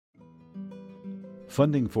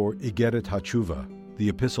Funding for Igeret HaTshuva, the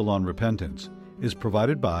Epistle on Repentance, is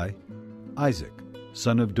provided by Isaac,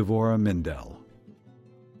 son of Devorah Mindel.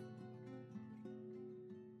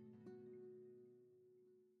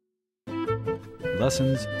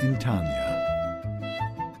 Lessons in Tanya.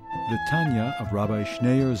 The Tanya of Rabbi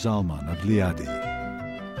Schneur Zalman of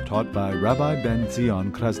Liadi, taught by Rabbi Ben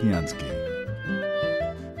Zion Krasniansky.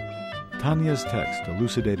 Tanya's text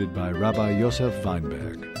elucidated by Rabbi Yosef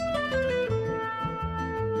Weinberg.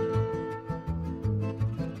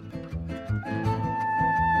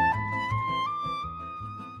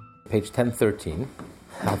 Page 1013,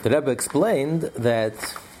 the Rebbe explained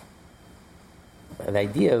that the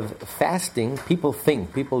idea of fasting,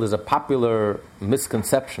 there's a popular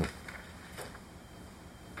misconception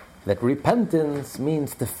that repentance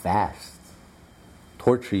means to fast,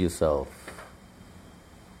 torture yourself,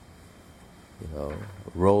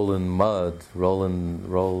 roll in mud,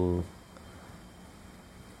 roll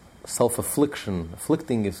self-affliction,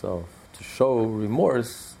 afflicting yourself. To show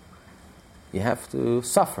remorse, you have to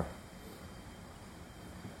suffer.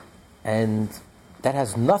 And that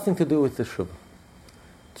has nothing to do with the Teshuvah.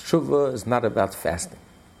 Teshuvah is not about fasting.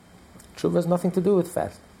 Teshuvah has nothing to do with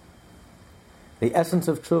fasting. The essence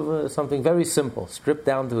of Teshuvah is something very simple, stripped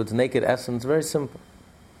down to its naked essence, very simple.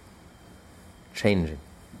 Changing.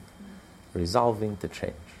 Resolving to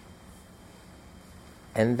change.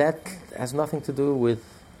 And that has nothing to do with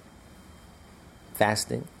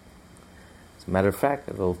fasting. As a matter of fact,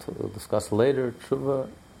 as we'll discuss later, Teshuvah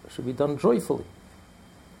should be done joyfully.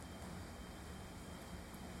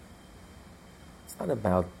 It's not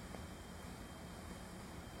about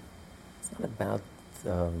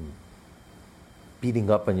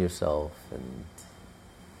beating up on yourself, and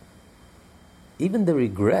even the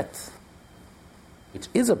regret, which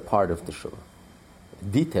is a part of Teshuvah, a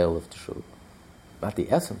detail of Teshuvah, not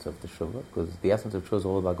the essence of Teshuvah, because the essence of Teshuvah is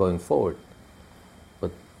all about going forward.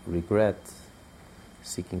 But regret,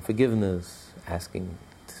 seeking forgiveness,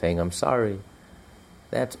 saying I'm sorry,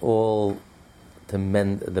 that's all to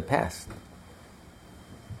mend the past.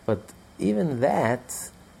 But even that,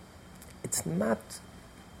 it's not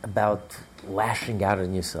about lashing out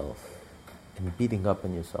on yourself and beating up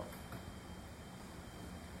on yourself.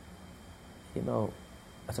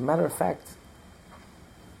 As a matter of fact,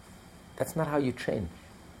 that's not how you change.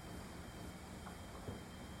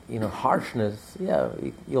 Harshness,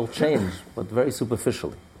 you'll change, but very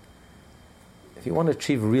superficially. If you want to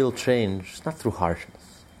achieve real change, it's not through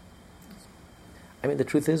harshness. The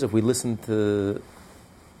truth is, if we listen to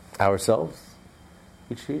ourselves,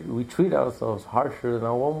 we treat ourselves harsher than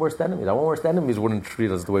our own worst enemies. Our own worst enemies wouldn't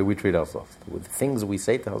treat us the way we treat ourselves. With the things we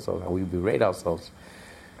say to ourselves, how we berate ourselves,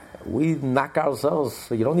 we knock ourselves.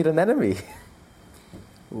 So you don't need an enemy.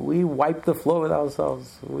 We wipe the floor with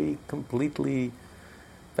ourselves. We completely,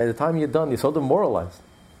 by the time you're done, you're so demoralized.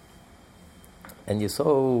 And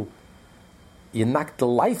you knock the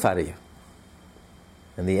life out of you.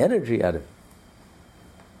 And the energy out of you.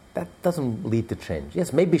 That doesn't lead to change.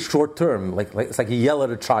 Yes, maybe short term, like it's like you yell at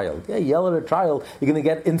a child. Yeah, you yell at a child, you're going to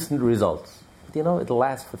get instant results. But it'll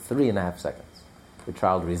last for 3.5 seconds. The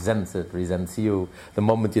child resents you. The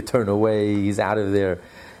moment you turn away, he's out of there.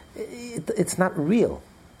 It's not real.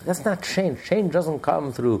 That's not change. Change doesn't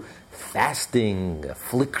come through fasting,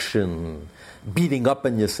 affliction, beating up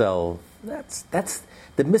on yourself. That's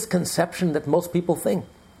the misconception that most people think.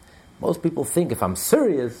 Most people think if I'm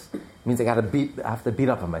serious, it means I have to beat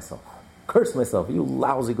up on myself. Curse myself. You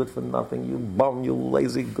lousy good for nothing. You bum. You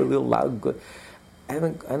lazy good. You loud good. And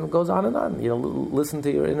it goes on and on. Listen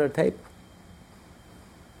to your inner tape.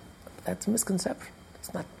 That's a misconception.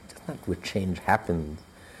 That's not where change happens.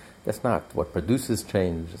 That's not what produces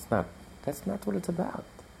change. That's not what it's about.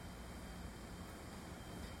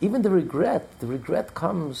 Even the regret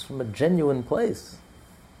comes from a genuine place.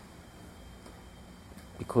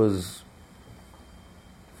 Because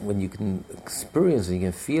when you can experience and you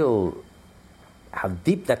can feel how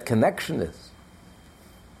deep that connection is,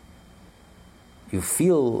 you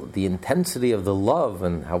feel the intensity of the love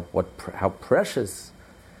and how precious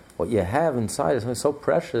what you have inside is so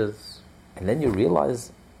precious, and then you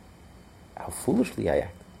realize how foolishly I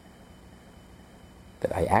acted.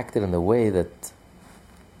 That I acted in a way that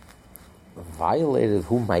violated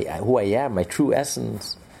who I am, my true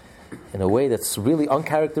essence, in a way that's really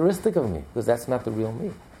uncharacteristic of me, because that's not the real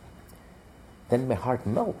me. Then my heart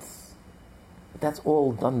melts. But that's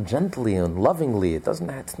all done gently and lovingly. It's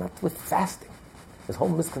not with fasting. This whole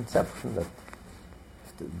misconception that you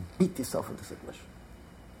have to beat yourself into submission.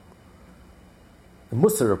 The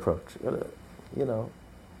Musar approach,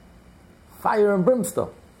 fire and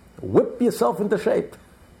brimstone. Whip yourself into shape.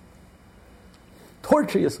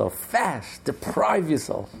 torture yourself, fast, deprive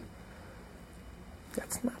yourself.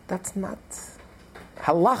 That's not,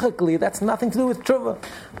 halachically, that's nothing to do with tshuva.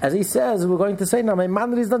 As he says, we're going to say now,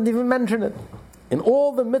 Maimonides doesn't even mention it. In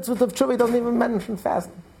all the mitzvot of tshuva, he doesn't even mention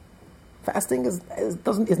fasting. Fasting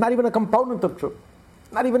is not even a component of tshuva.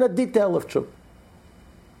 Not even a detail of tshuva,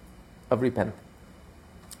 of repentance.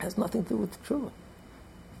 It has nothing to do with tshuva.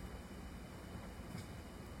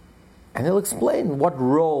 And he'll explain what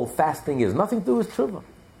role fasting is. Nothing to do with tshuva.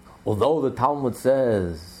 Although the Talmud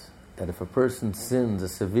says that if a person sins, a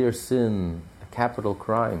severe sin, a capital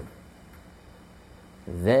crime,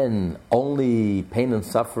 then only pain and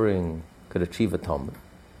suffering could achieve atonement.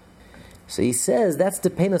 So he says that's the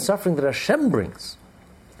pain and suffering that Hashem brings.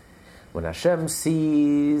 When Hashem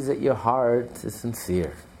sees that your heart is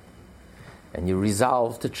sincere and you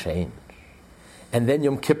resolve to change, and then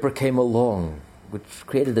Yom Kippur came along, which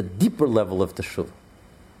created a deeper level of teshuvah,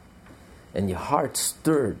 and your heart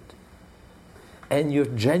stirred, and you're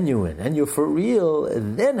genuine, and you're for real,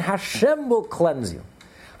 then Hashem will cleanse you.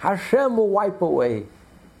 Hashem will wipe away,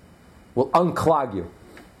 will unclog you.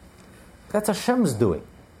 That's Hashem's doing.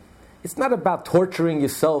 It's not about torturing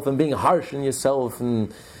yourself and being harsh on yourself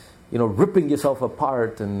and, ripping yourself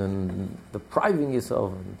apart and depriving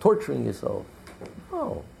yourself and torturing yourself.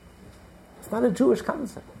 No. It's not a Jewish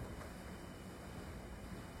concept.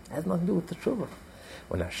 It has nothing to do with the tshuva.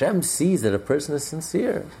 When Hashem sees that a person is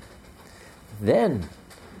sincere, then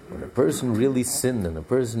when a person really sinned and a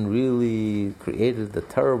person really created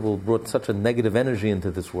brought such a negative energy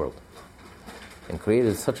into this world and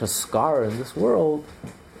created such a scar in this world,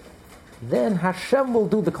 then Hashem will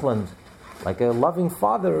do the cleansing. Like a loving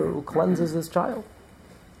father who cleanses his child,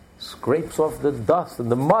 scrapes off the dust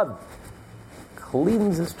and the mud,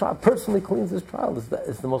 cleans his child, personally cleans his child.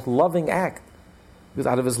 It's the most loving act. Because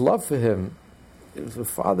out of his love for him, the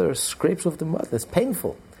father scrapes off the mud. It's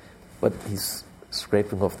painful. But he's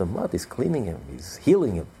scraping off the mud, he's cleaning him, he's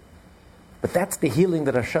healing him. But that's the healing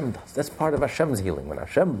that Hashem does. That's part of Hashem's healing. When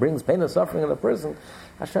Hashem brings pain and suffering on a person,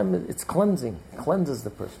 Hashem, it's cleansing. It cleanses the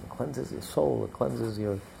person, it cleanses your soul, it cleanses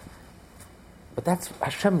your... But that's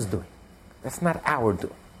Hashem's doing. That's not our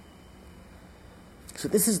doing. So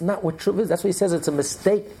this is not what truth is. That's why he says it's a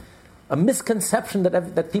mistake, a misconception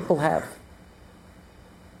that people have.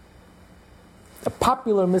 A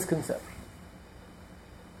popular misconception.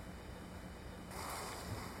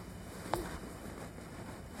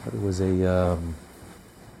 There was a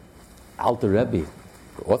Alter Rebbe,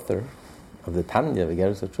 the author of the Tanya, the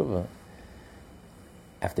Geras HaTshuva,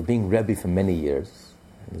 after being Rebbe for many years,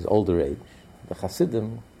 in his older age, the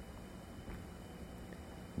Hasidim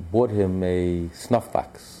bought him a snuff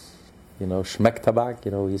box, shmek tabak,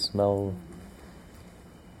 you smell.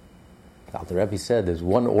 The Alter Rebbe said there's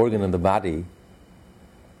one organ in the body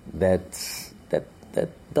that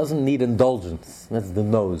doesn't need indulgence. That's the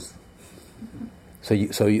nose. So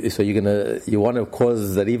you want to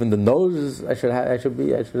cause that even the nose I should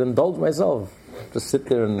indulge myself, just sit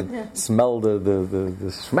there and smell the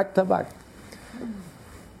shmek tabak.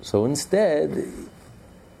 So instead,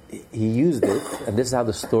 he used it, and this is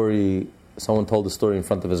how someone told the story in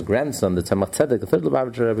front of his grandson, the Tzemach Tzedek, the third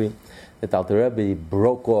Lubavitcher Rebbe, that Alter Rebbe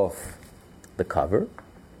broke off the cover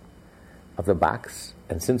of the box,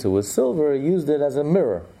 and since it was silver, he used it as a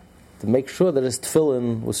mirror to make sure that his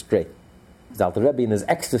tefillin was straight. The Alter Rebbe, in his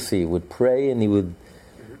ecstasy, would pray, and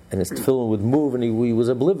his tefillin would move, and he was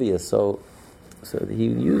oblivious. So he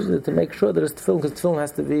used it to make sure that his tefillin, because tefillin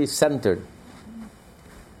has to be centered.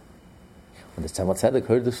 When the Tzemach Tzedek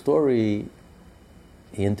heard the story,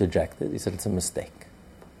 he interjected. He said, "It's a mistake.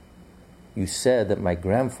 You said that my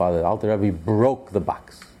grandfather, Alter Rebbe, broke the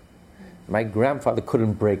box. My grandfather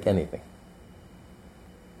couldn't break anything.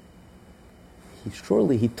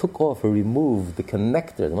 He took off or removed the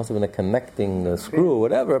connector. There must have been a connecting screw or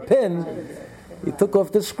whatever, a pin. He took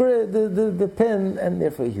off the screw, the pin, and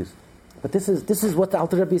therefore he used it." But this is what the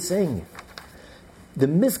Alter Rebbe is saying. The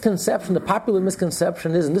misconception, the popular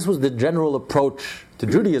misconception is, and this was the general approach to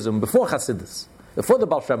Judaism before Hasidus, before the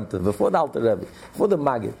Baal Shem Tov, before the Alter Rebbe, before the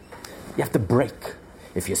Maggid. You have to break.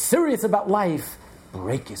 If you're serious about life,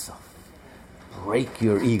 break yourself. Break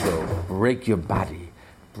your ego. Break your body.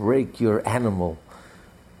 Break your animal.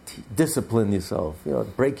 Discipline yourself.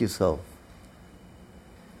 Break yourself.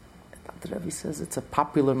 And Alter Rebbe says it's a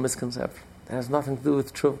popular misconception. It has nothing to do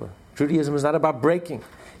with tshuva. Judaism is not about breaking.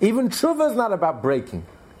 Even tshuva is not about breaking.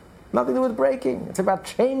 Nothing to do with breaking. It's about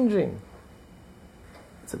changing.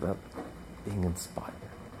 It's about being inspired.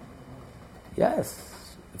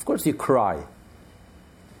 Yes, of course you cry.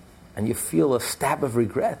 And you feel a stab of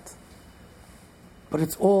regret. But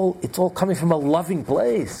it's all coming from a loving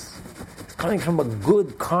place. It's coming from a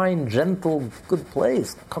good, kind, gentle, good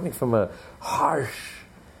place. Not coming from a harsh,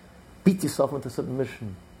 beat yourself into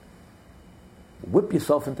submission, whip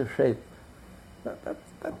yourself into shape.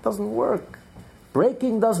 That doesn't work.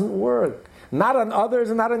 Breaking doesn't work. Not on others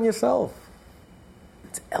and not on yourself.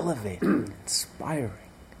 It's elevating, inspiring,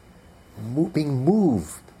 being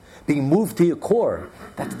moved. Being moved to your core,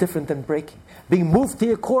 that's different than breaking. Being moved to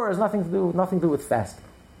your core has nothing to do with fasting.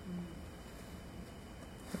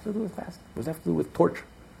 What does it have to do with fasting? What does it have to do with torture?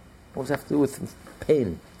 What does it have to do with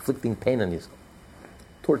pain, inflicting pain on yourself,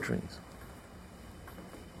 torturing yourself?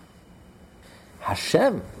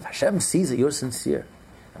 Hashem sees that you're sincere.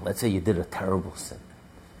 And let's say you did a terrible sin.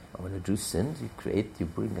 And when a Jew sins, you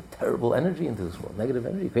bring a terrible energy into this world, negative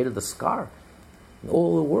energy. You created a scar in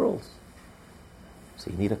all the worlds. So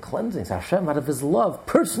you need a cleansing. So Hashem, out of His love,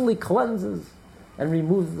 personally cleanses and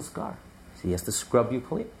removes the scar. So He has to scrub you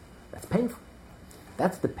clean. That's painful.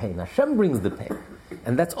 That's the pain. Hashem brings the pain.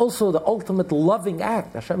 And that's also the ultimate loving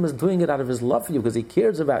act. Hashem is doing it out of His love for you because He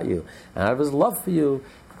cares about you. And out of His love for you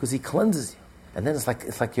because He cleanses you. And then it's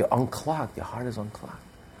like you're unclogged. Your heart is unclogged.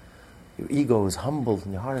 Your ego is humbled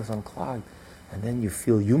and your heart is unclogged. And then you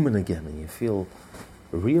feel human again and you feel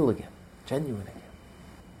real again, genuine again.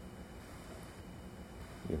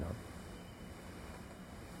 You know,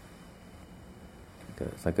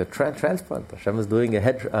 it's like a transplant. Hashem is doing a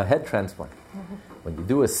head transplant. When you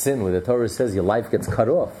do a sin where the Torah says your life gets cut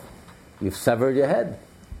off, you've severed your head.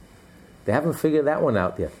 They haven't figured that one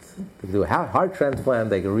out yet. They can do a heart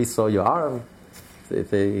transplant. They can resew your arm if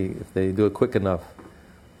they do it quick enough.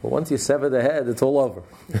 But once you sever the head, it's all over.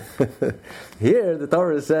 Here, the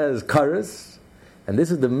Torah says kares, and this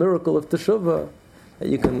is the miracle of teshuvah, that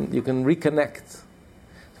you can reconnect.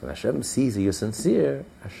 When Hashem sees that you're sincere,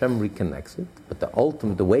 Hashem reconnects it. But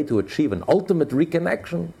the way to achieve an ultimate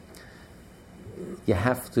reconnection, you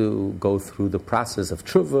have to go through the process of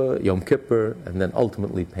tshuva, Yom Kippur, and then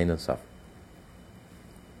ultimately pain and suffering.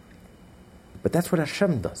 But that's what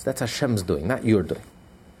Hashem does. That's Hashem's doing, not your doing.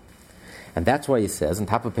 And that's why He says, on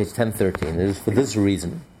top of page 1013, it is for this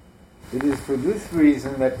reason. It is for this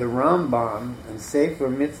reason that the Rambam and Sefer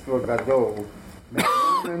Mitzvah Gadol make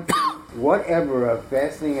no mention whatever of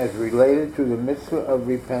fasting as related to the mitzvah of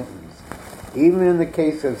repentance, even in the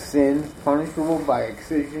case of sins punishable by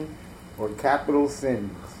excision or capital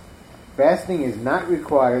sins. Fasting is not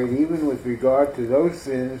required even with regard to those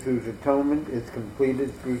sins whose atonement is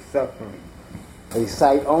completed through suffering. They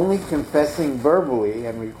cite only confessing verbally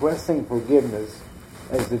and requesting forgiveness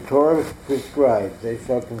as the Torah prescribes. They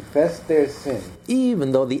shall confess their sin.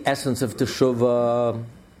 Even though the essence of teshuvah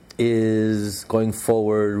is going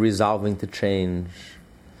forward, resolving to change.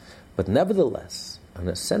 But nevertheless, an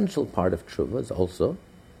essential part of teshuvah is also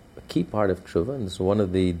a key part of teshuvah, and this is one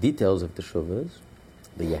of the details of teshuvah, is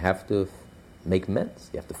that you have to make amends.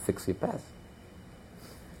 You have to fix your past.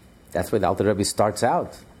 That's why the Alter Rebbe starts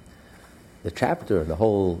out the chapter, the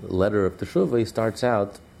whole letter of teshuvah. He starts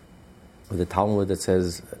out with a Talmud that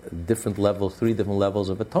says three different levels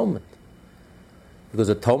of atonement, because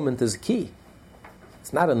atonement is key.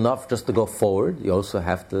 It's not enough just to go forward. You also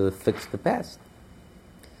have to fix the past.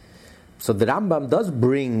 So the Rambam does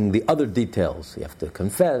bring the other details. You have to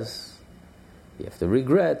confess. You have to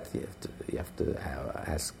regret. You have to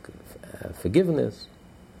ask forgiveness.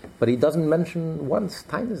 But he doesn't mention once,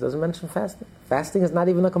 Tainus doesn't mention fasting. Fasting is not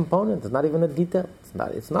even a component. It's not even a detail.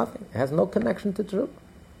 It's nothing. It has no connection to Tshuva.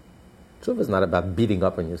 Tshuva is not about beating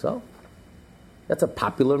up on yourself. That's a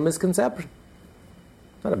popular misconception.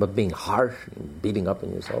 It's not about being harsh and beating up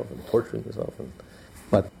on yourself and torturing yourself.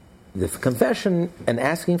 But the confession and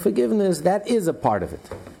asking forgiveness, that is a part of it.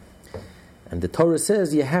 And the Torah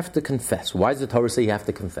says you have to confess. Why does the Torah say you have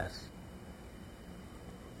to confess?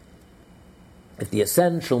 If the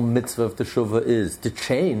essential mitzvah of teshuvah is to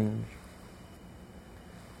change,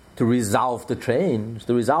 to resolve to change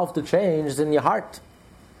is in your heart.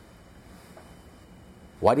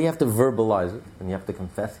 Why do you have to verbalize it and you have to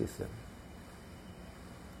confess your sin?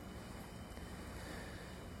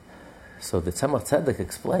 So the Tzemach Tzedek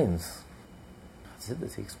explains,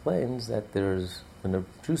 he explains that when a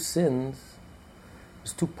Jew sins,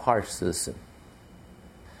 there's two parts to the sin.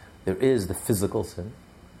 There is the physical sin,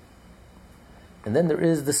 and then there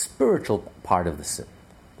is the spiritual part of the sin,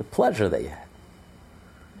 the pleasure that you had.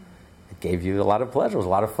 It gave you a lot of pleasure, it was a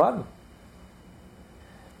lot of fun.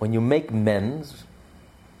 When you make amends,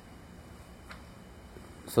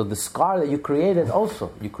 so the scar that you created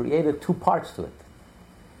also, you created two parts to it.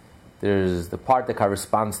 There's the part that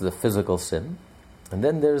corresponds to the physical sin, and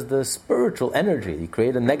then there's the spiritual energy. You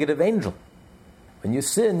create a negative angel. When you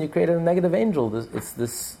sin, you create a negative angel.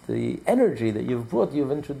 The energy that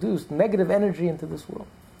you've introduced negative energy into this world.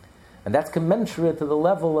 And that's commensurate to the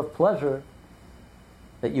level of pleasure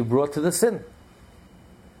that you brought to the sin.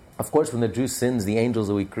 Of course, when the Jew sins, the angels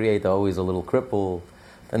that we create are always a little crippled.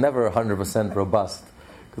 They're never 100% robust.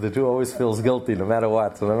 Because the Jew always feels guilty no matter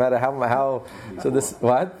what. So no matter how so this,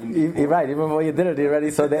 what? You're right, even before you did it, you're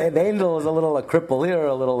ready. So the angel is a cripple here,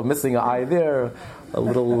 a little missing an eye there, a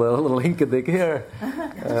little hinkadick here.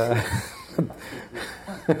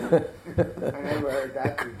 I never heard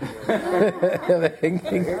that before.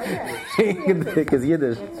 Hinkadick is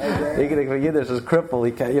Yiddish. Hinkadick for Yiddish is cripple.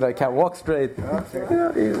 He can't walk straight.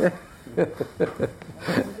 Okay.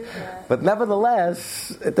 But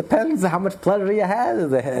nevertheless, it depends how much pleasure you had.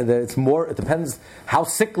 It depends how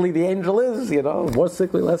sickly the angel is, more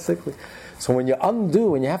sickly, less sickly. So when you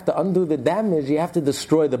have to undo the damage, you have to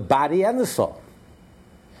destroy the body and the soul.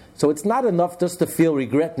 So it's not enough just to feel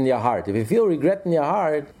regret in your heart. If you feel regret in your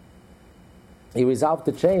heart, you resolve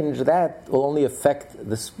to change, that will only affect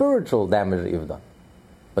the spiritual damage that you've done.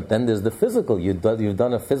 But then there's the physical. You've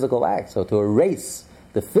done a physical act. So to erase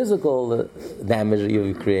the physical damage that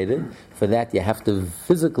you've created, for that you have to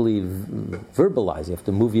physically verbalize. You have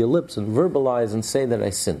to move your lips and verbalize and say that I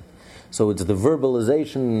sinned. So it's the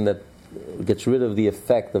verbalization that gets rid of the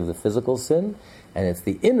effect of the physical sin, and it's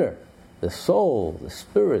the inner, the soul, the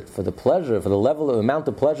spirit, for the pleasure, for the amount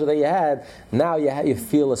of pleasure that you had. Now you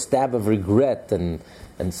feel a stab of regret and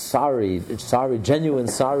sorry, genuine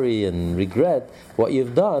sorry and regret what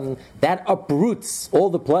you've done. That uproots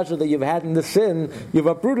all the pleasure that you've had in the sin. You've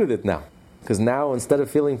uprooted it now, because now instead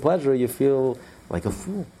of feeling pleasure, you feel like a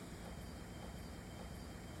fool.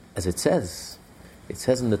 As it says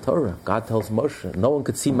in the Torah, God tells Moshe, no one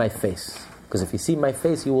could see my face, because if you see my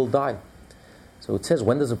face, you will die. So it says,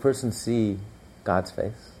 when does a person see God's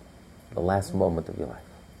face? The last moment of your life.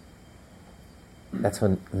 That's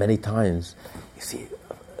when many times you see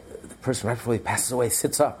the person right before he passes away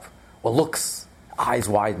sits up or looks, eyes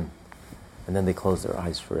widen, and then they close their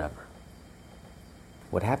eyes forever.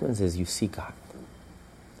 What happens is you see God.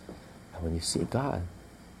 And when you see God,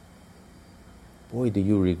 boy, do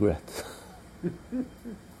you regret.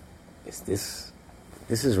 This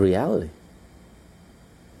is reality.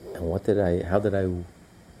 And how did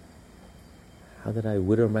I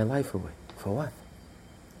wither my life away? For what?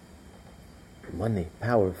 Money,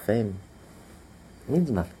 power, fame. It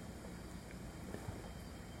means nothing.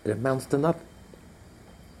 It amounts to nothing.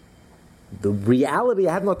 The reality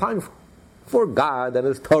I had no time for God and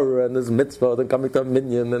His Torah and His mitzvah and coming to a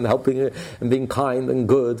minyan and helping and being kind and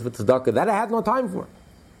good for tzedakah. That I had no time for.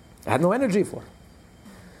 I had no energy for.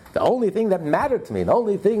 The only thing that mattered to me, the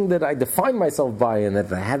only thing that I defined myself by and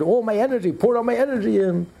that I had all my energy, poured all my energy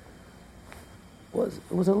in, was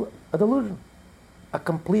a delusion. A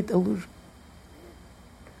complete illusion.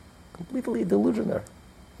 Completely delusionary.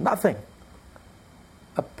 Nothing.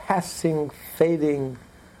 A passing, fading,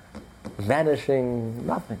 vanishing,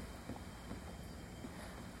 nothing.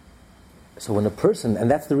 So when a person,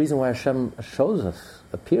 and that's the reason why Hashem shows us,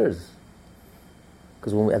 appears,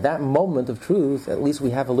 because at that moment of truth, at least we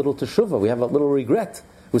have a little teshuvah, we have a little regret.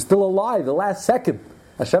 We're still alive, the last second.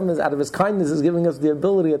 Hashem, out of His kindness, is giving us the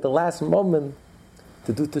ability at the last moment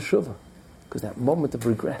to do teshuvah, because that moment of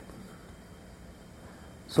regret.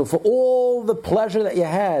 So for all the pleasure that you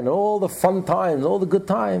had, all the fun times, all the good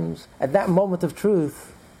times, at that moment of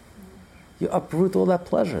truth, you uproot all that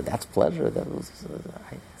pleasure. That's pleasure. That was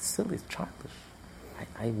silly, it's childish.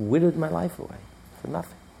 I withered my life away for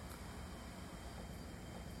nothing.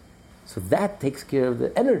 So that takes care of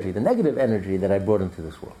the energy, the negative energy that I brought into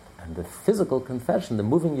this world. And the physical confession, the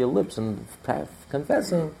moving your lips and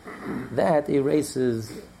confessing, that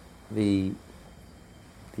erases the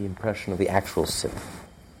impression of the actual sin.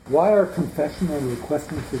 Why are confession and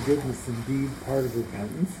requesting forgiveness indeed part of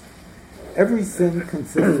repentance? Every sin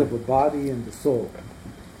consists of a body and a soul.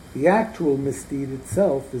 The actual misdeed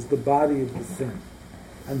itself is the body of the sin,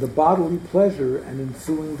 and the bodily pleasure and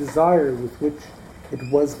ensuing desire with which it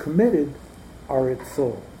was committed are its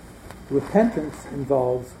soul. Repentance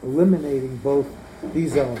involves eliminating both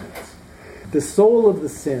these elements. The soul of the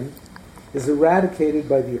sin is eradicated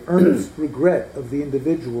by the earnest regret of the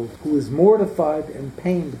individual who is mortified and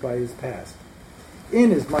pained by his past.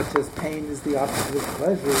 Inasmuch as pain is the opposite of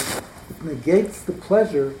pleasure, it negates the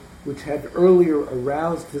pleasure which had earlier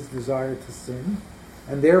aroused his desire to sin,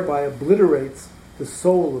 and thereby obliterates the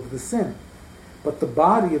soul of the sin. But the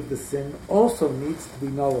body of the sin also needs to be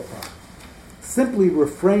nullified. Simply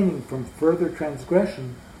refraining from further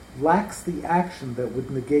transgression lacks the action that would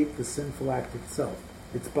negate the sinful act itself,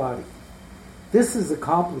 its body. This is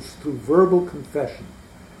accomplished through verbal confession,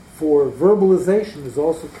 for verbalization is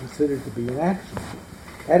also considered to be an action.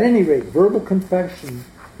 At any rate, verbal confession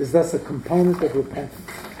is thus a component of repentance,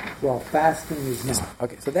 while fasting is not.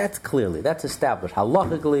 Okay, so that's established.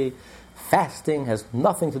 Halachically, fasting has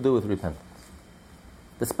nothing to do with repentance,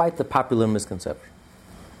 despite the popular misconception.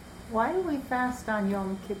 Why do we fast on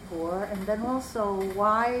Yom Kippur? And then also,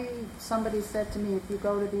 why somebody said to me, if you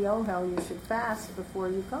go to the Ohel, you should fast before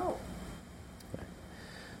you go. Right.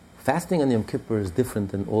 Fasting on Yom Kippur is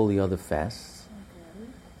different than all the other fasts,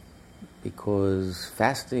 because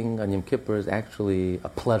fasting on Yom Kippur is actually a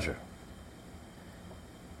pleasure.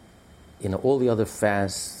 All the other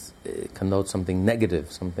fasts connote something negative,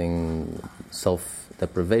 something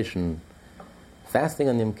self-deprivation. Fasting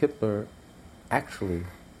on Yom Kippur actually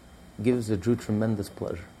gives a Jew tremendous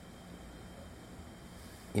pleasure.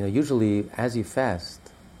 Usually as you fast,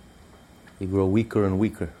 you grow weaker and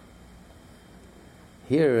weaker.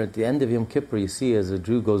 Here, at the end of Yom Kippur, you see as a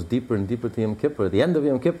Jew goes deeper and deeper to Yom Kippur, at the end of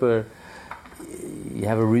Yom Kippur, you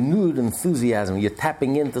have a renewed enthusiasm. You're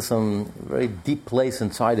tapping into some very deep place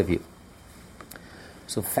inside of you.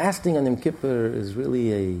 So fasting on Yom Kippur is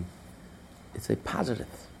really it's a positive.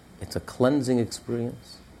 It's a cleansing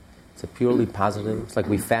experience. It's a purely positive. It's like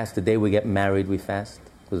we fast the day we get married, we fast.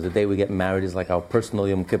 Because the day we get married is like our personal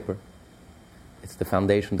Yom Kippur. It's the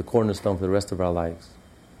foundation, the cornerstone for the rest of our lives.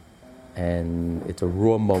 And it's a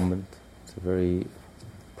raw moment. It's a very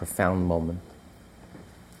profound moment.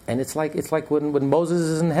 And it's like when Moses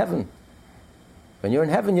is in heaven. When you're in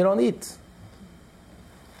heaven, you don't eat.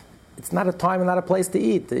 It's not a time and not a place to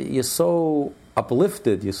eat. You're so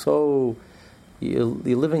uplifted. You're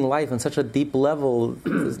living life on such a deep level.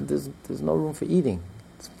 There's no room for eating.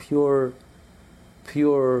 It's pure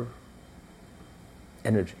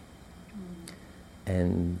energy.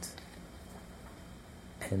 And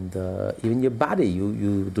even your body,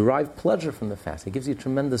 you derive pleasure from the fast. It gives you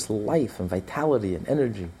tremendous life and vitality and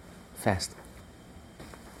energy, fasting.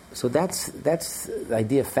 So that's the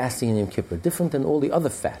idea of fasting in Yom Kippur, different than all the other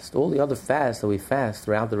fasts. All the other fasts that we fast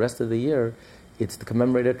throughout the rest of the year, it's to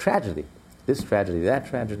commemorate a tragedy. This tragedy, that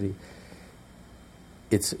tragedy.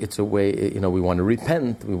 It's a way, we want to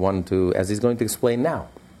repent, we want to, as he's going to explain now.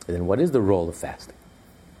 And then what is the role of fasting?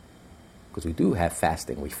 Because we do have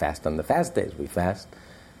fasting. We fast on the fast days. We fast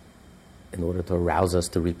in order to arouse us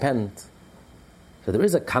to repent. So there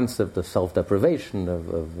is a concept of self-deprivation,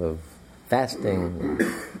 of fasting,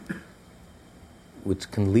 which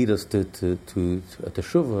can lead us to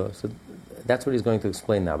teshuvah. So that's what he's going to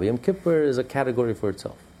explain now. But Yom Kippur is a category for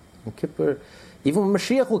itself. Yom Kippur, even when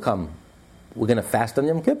Mashiach will come, we're going to fast on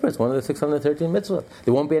Yom Kippur. It's one of the 613 mitzvot.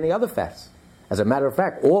 There won't be any other fasts. As a matter of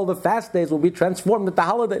fact, all the fast days will be transformed into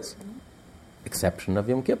holidays. Exception of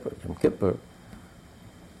Yom Kippur. Yom Kippur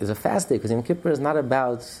is a fast day because Yom Kippur is not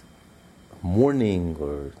about mourning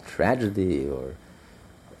or tragedy or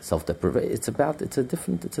self-deprivation. It's a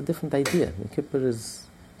different idea. Yom Kippur it's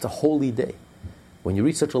a holy day. When you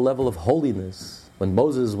reach such a level of holiness, when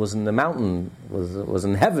Moses was in the mountain, was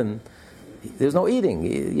in heaven, there's no eating.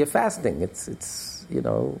 You're fasting.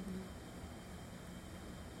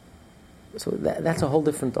 So that's a whole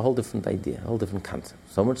different idea, a whole different concept.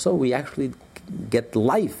 So much so, we actually get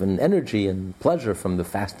life and energy and pleasure from the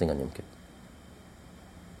fasting on Yom Kippur.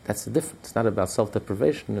 That's the difference. It's not about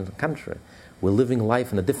self-deprivation. On the contrary, we're living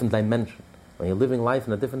life in a different dimension. When you're living life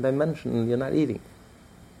in a different dimension, you're not eating.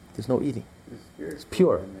 There's no eating. It's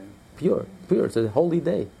pure. It's a holy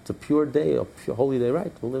day. It's a pure day, a pure holy day,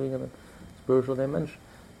 right? We're living in a spiritual dimension.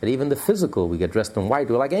 But even the physical, we get dressed in white,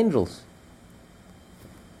 we're like angels.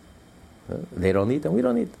 They don't eat and we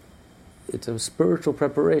don't eat. It's a spiritual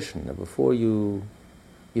preparation. Now, before you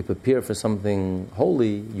prepare for something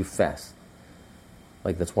holy, you fast.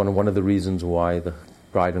 Like that's one of the reasons why the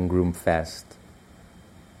bride and groom fast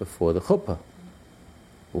before the chuppah.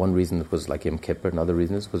 One reason it was like Yom Kippur, another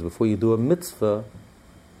reason is because before you do a mitzvah,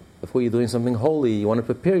 before you're doing something holy, you want to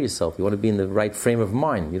prepare yourself. You want to be in the right frame of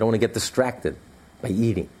mind. You don't want to get distracted by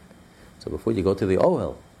eating. So before you go to the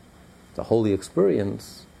Ohel, it's a holy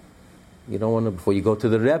experience. You don't want to, before you go to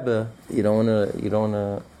the Rebbe, you don't want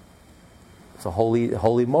to, it's a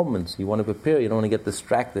holy moment. So you want to prepare, you don't want to get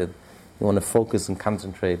distracted. You want to focus and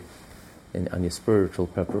concentrate on your spiritual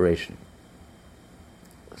preparation.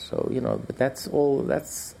 So, but that's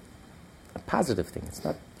a positive thing. It's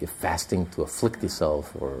not you're fasting to afflict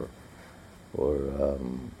yourself or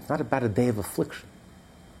it's not about a day of affliction.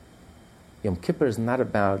 Yom Kippur is not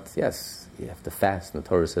about, yes, you have to fast, and the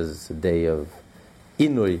Torah says it's a day of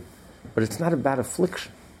inui, but it's not about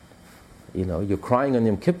affliction. You're crying on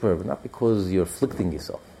Yom Kippur, but not because you're afflicting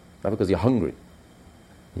yourself, not because you're hungry.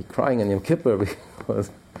 You're crying on Yom Kippur because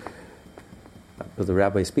the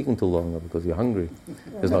rabbi is speaking too long, or because you're hungry.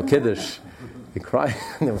 There's no Kiddush. You're crying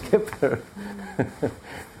on Yom Kippur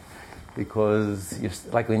because you're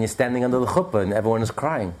like when you're standing under the chuppah and everyone is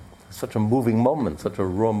crying. It's such a moving moment, such a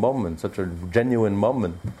raw moment, such a genuine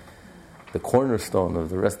moment. The cornerstone of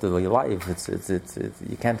the rest of your life. It's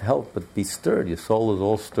you can't help but be stirred. Your soul is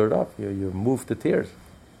all stirred up. You're moved to tears.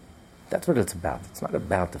 That's what it's about. It's not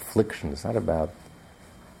about affliction. It's not about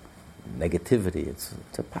negativity. It's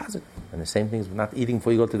a positive. And the same thing is not eating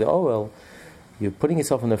before you go to the Ohel. You're putting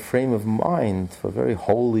yourself in a frame of mind for a very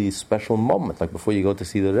holy, special moment, like before you go to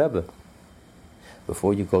see the Rebbe,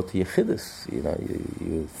 before you go to Yechidus. You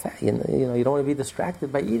don't want to be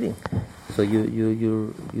distracted by eating, so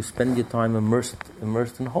you spend your time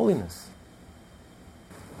immersed in holiness.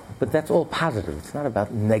 But that's all positive. It's not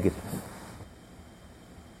about negative.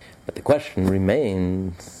 But the question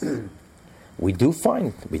remains: we do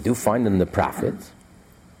find in the prophet.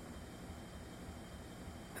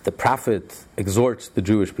 The prophet exhorts the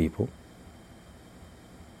Jewish people,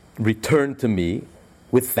 return to me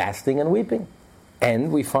with fasting and weeping.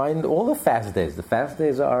 And we find all the fast days. The fast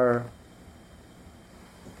days are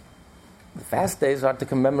to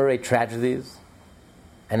commemorate tragedies,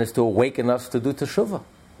 and it's to awaken us to do teshuvah.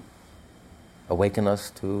 Awaken us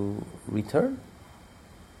to return,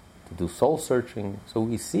 to do soul searching. So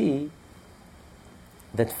we see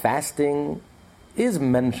that fasting is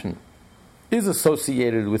mentioned, is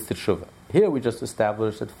associated with teshuvah. Here we just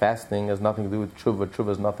established that fasting has nothing to do with teshuvah. Teshuvah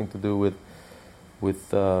has nothing to do with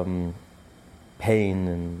pain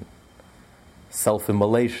and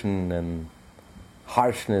self-immolation and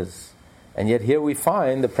harshness. And yet here we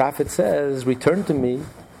find the prophet says, return to me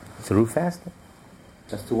through fasting.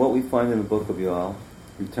 As to what we find in the book of Yoel,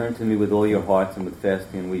 return to me with all your hearts and with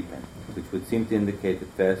fasting and weeping, which would seem to indicate that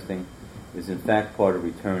fasting is in fact part of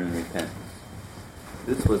return and repentance.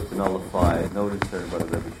 This was to nullify notice heard by the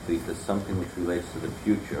Rebbe Shlit as something which relates to the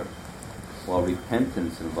future, while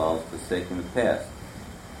repentance involves forsaking the past.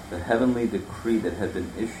 The heavenly decree that had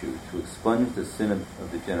been issued to expunge the sin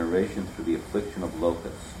of the generation through the affliction of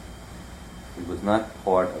locusts, it was not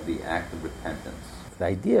part of the act of repentance. The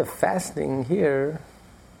idea of fasting here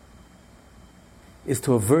is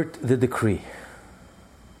to avert the decree.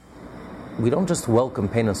 We don't just welcome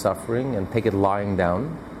pain and suffering and take it lying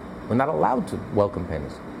down. We're not allowed to welcome pain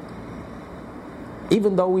and suffering,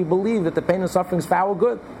 even though we believe that the pain and suffering is for our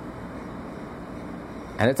good.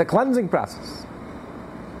 And it's a cleansing process.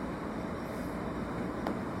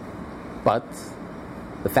 But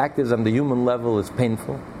the fact is, on the human level, it's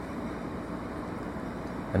painful.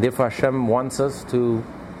 And therefore Hashem wants us to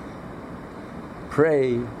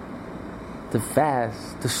pray, to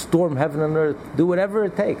fast, to storm heaven and earth, do whatever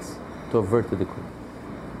it takes to avert the decree.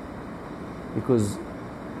 Because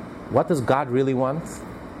what does God really want?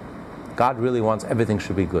 God really wants everything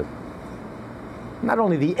should be good. Not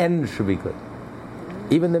only the end should be good,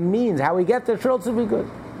 even the means, how we get there, should also be good.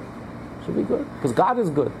 Should be good. Because God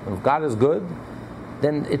is good. And if God is good,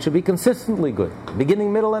 then it should be consistently good.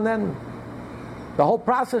 Beginning, middle, and end. The whole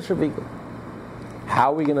process should be good.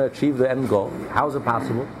 How are we going to achieve the end goal? How is it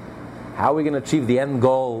possible? How are we going to achieve the end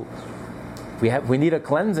goal? We need a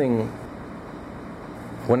cleansing.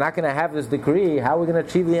 We're not going to have this decree. How are we going to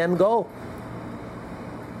achieve the end goal?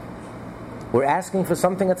 We're asking for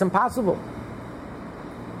something that's impossible.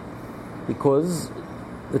 Because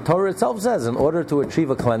the Torah itself says, in order to achieve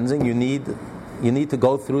a cleansing, you need to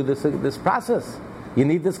go through this process. You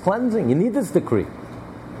need this cleansing. You need this decree.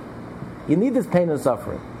 You need this pain and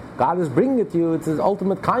suffering. God is bringing it to you. It's His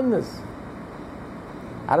ultimate kindness,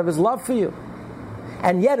 out of His love for you.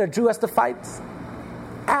 And yet a Jew has to fight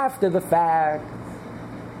after the fact.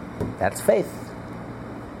 That's faith.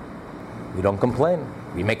 We don't complain.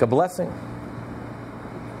 We make a blessing.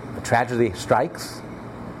 The tragedy strikes.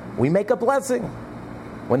 We make a blessing.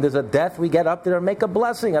 When there's a death, we get up there and make a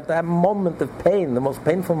blessing. At that moment of pain, the most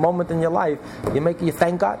painful moment in your life, you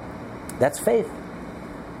thank God. That's faith.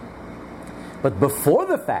 But before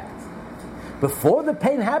the fact, before the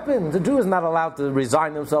pain happens, the Jew is not allowed to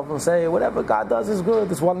resign himself and say, whatever God does is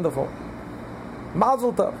good, it's wonderful.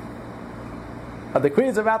 Mazel tov. A decree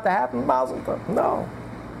is about to happen, mazel tov. No.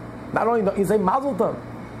 Not only do you say mazel tov,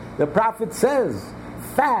 the prophet says,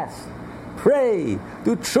 fast, pray,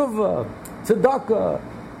 do tshuva, tzedakah,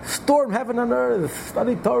 storm heaven and earth,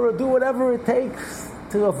 study Torah, do whatever it takes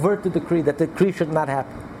to avert the decree. That decree should not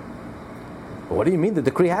happen. But what do you mean? The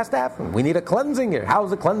decree has to happen. We need a cleansing here. How is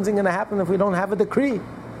the cleansing going to happen if we don't have a decree?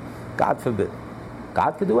 God forbid.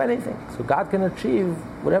 God can do anything. So God can achieve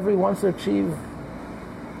whatever He wants to achieve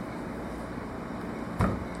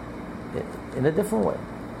in a different way.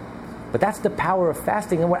 But that's the power of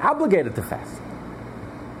fasting, and we're obligated to fast.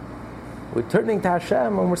 We're turning to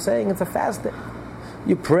Hashem and we're saying it's a fast day.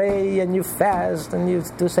 You pray and you fast and you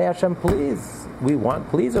to say, Hashem, please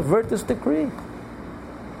avert this decree.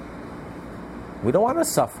 We don't want to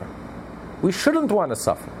suffer. We shouldn't want to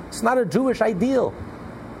suffer. It's not a Jewish ideal.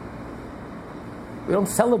 We don't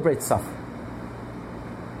celebrate suffering.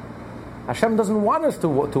 Hashem doesn't want us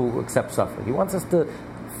to accept suffering. He wants us to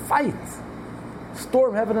fight,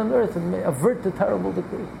 storm heaven and earth, and avert the terrible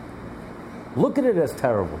decree. Look at it as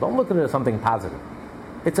terrible. Don't look at it as something positive.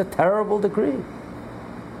 It's a terrible decree.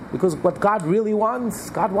 Because what God really wants,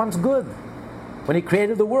 God wants good. When He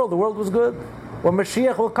created the world was good. When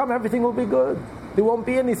Mashiach will come, everything will be good. There won't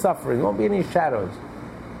be any suffering. There won't be any shadows.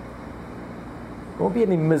 There won't be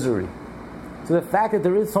any misery. So the fact that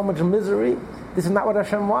there is so much misery, this is not what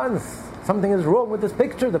Hashem wants. Something is wrong with this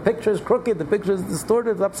picture. The picture is crooked. The picture is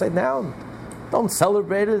distorted. It's upside down. Don't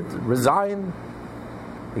celebrate it. Resign.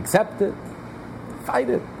 Accept it. Fight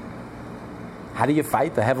it. How do you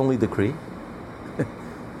fight the heavenly decree? You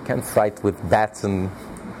can't fight with bats and...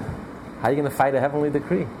 How are you going to fight a heavenly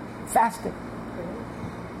decree? Fasting.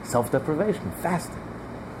 Self-deprivation. Fasting.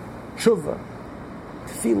 Tshuva.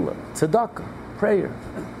 Tefillah. Tzedakah. Prayer.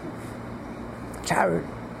 Charity.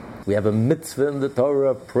 We have a mitzvah in the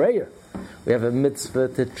Torah of prayer. We have a mitzvah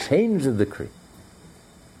to change the decree.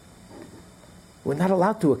 We're not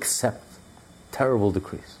allowed to accept terrible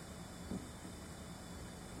decrees.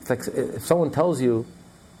 It's like if someone tells you,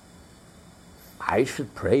 I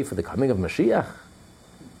should pray for the coming of Mashiach.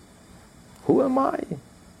 Who am I?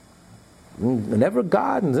 Whenever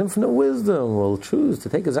God in His infinite wisdom will choose to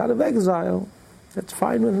take us out of exile, that's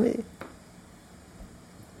fine with me.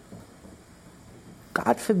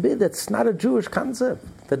 God forbid, that's not a Jewish concept.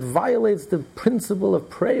 That violates the principle of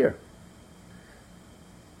prayer.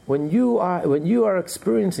 When you are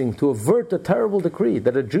experiencing to avert the terrible decree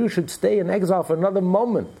that a Jew should stay in exile for another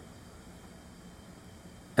moment,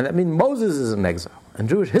 and that means Moses is in exile, and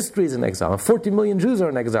Jewish history is in exile, and 40 million Jews are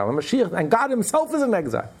in exile, and Mashiach, and God Himself is in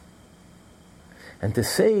exile. And to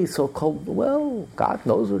say so-called, well, God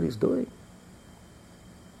knows what He's doing.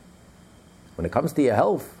 When it comes to your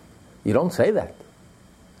health, you don't say that.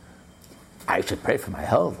 I should pray for my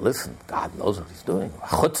health. Listen, God knows what He's doing.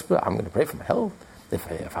 Chutzpah, I'm going to pray for my health.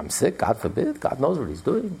 If I'm sick, God forbid, God knows what He's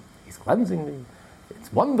doing. He's cleansing me.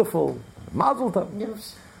 It's wonderful. Mazel tov.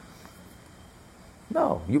 Yes.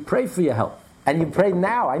 No, you pray for your health. And you pray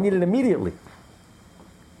now. I need it immediately.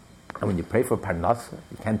 And when you pray for parnasa,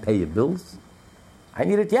 you can't pay your bills. I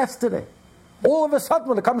need it yesterday. All of a sudden,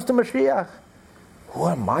 when it comes to Mashiach, who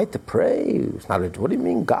am I to pray? It's not what do you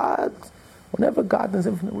mean, God? Whenever God is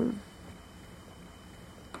infinite wisdom.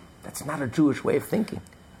 That's not a Jewish way of thinking.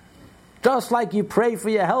 Just like you pray for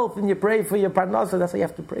your health and you pray for your parnasa, that's why you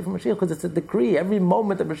have to pray for Mashiach, because it's a decree. Every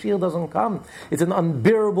moment that Mashiach doesn't come, it's an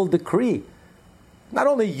unbearable decree. Not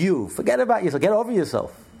only you, forget about yourself, get over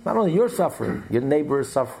yourself. Not only you're suffering, your neighbor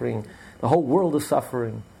is suffering, the whole world is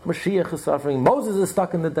suffering, Mashiach is suffering, Moses is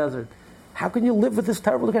stuck in the desert. How can you live with this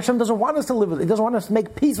terrible decree? Hashem doesn't want us to live with it. He doesn't want us to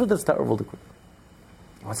make peace with this terrible decree.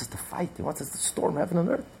 He wants us to fight. He wants us to storm heaven and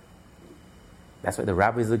earth. That's why the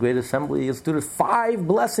rabbis of the Great Assembly instituted 5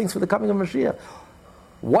 blessings for the coming of Mashiach.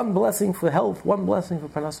 1 blessing for health, 1 blessing for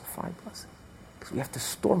parnasa, 5 blessings. Because we have to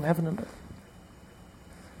storm heaven and earth.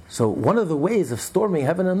 So one of the ways of storming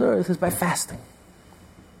heaven and earth is by fasting.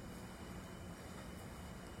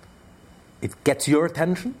 It gets your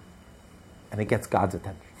attention, and it gets God's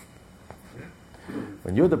attention.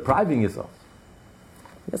 When you're depriving yourself,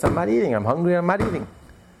 yes, I'm not eating, I'm hungry, I'm not eating.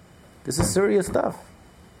 This is serious stuff.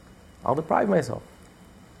 I'll deprive myself.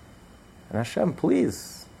 And Hashem,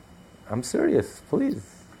 please, I'm serious, please,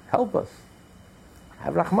 help us.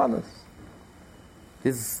 Have Rahmanas.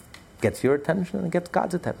 This gets your attention and it gets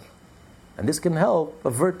God's attention. And this can help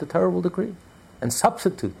avert the terrible decree and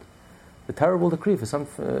substitute the terrible decree for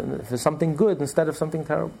something good instead of something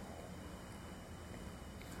terrible.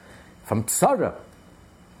 From tzara,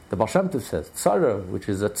 the Baal Shem Tov says, tzara, which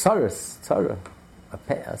is a tzara,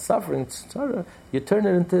 a suffering tzara, you turn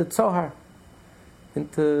it into tzohar,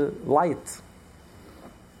 into light.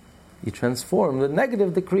 You transform the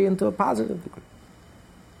negative decree into a positive decree.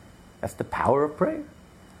 That's the power of prayer.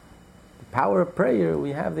 The power of prayer,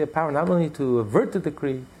 we have the power not only to avert the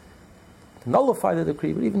decree, to nullify the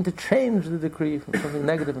decree, but even to change the decree from something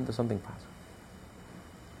negative into something positive.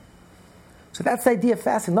 So that's the idea of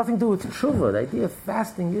fasting. Nothing to do with teshuvah. The idea of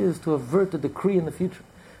fasting is to avert the decree in the future.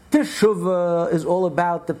 Teshuvah is all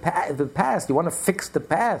about the past. You want to fix the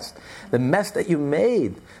past, the mess that you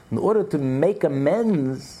made. In order to make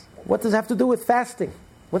amends, what does it have to do with fasting?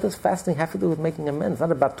 What does fasting have to do with making amends? It's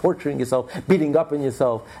not about torturing yourself, beating up on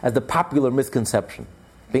yourself, as the popular misconception.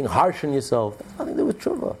 Being harsh on yourself. That's nothing to do with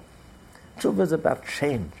tshuva. Tshuva is about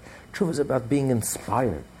change. Tshuva is about being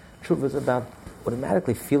inspired. Tshuva is about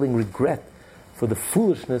automatically feeling regret for the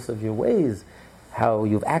foolishness of your ways, how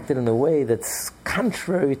you've acted in a way that's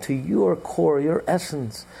contrary to your core, your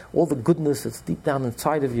essence, all the goodness that's deep down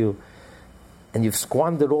inside of you. And you've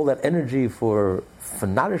squandered all that energy for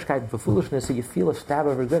narishkeit, for foolishness, so you feel a stab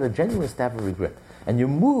of regret, a genuine stab of regret. And you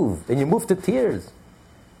move to tears.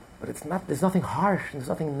 But it's not. There's nothing harsh, there's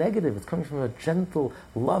nothing negative. It's coming from a gentle,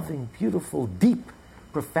 loving, beautiful, deep,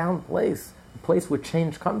 profound place. A place where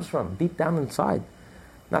change comes from, deep down inside.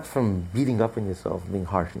 Not from beating up on yourself, being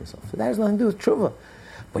harsh on yourself. So that has nothing to do with tshuva.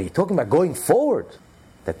 But you're talking about going forward,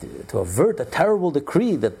 to avert a terrible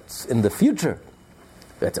decree that's in the future,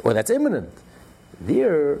 that's imminent.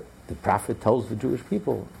 There, the prophet tells the Jewish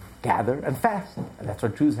people, gather and fast. And that's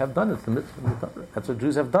what Jews have done. It's the mitzvah of the Torah. That's what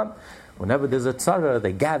Jews have done. Whenever there's a tzara,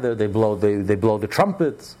 they gather, they blow the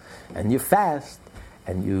trumpets, and you fast,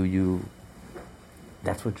 and you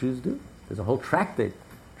that's what Jews do. There's a whole tractate,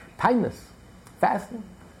 kindness, fasting.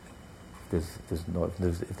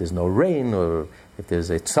 If there's no rain, or if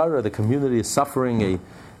there's a tzara, the community is suffering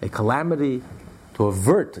a calamity, to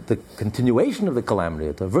avert the continuation of the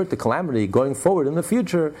calamity, to avert the calamity going forward in the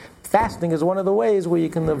future, fasting is one of the ways where you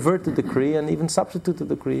can avert the decree and even substitute the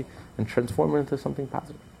decree and transform it into something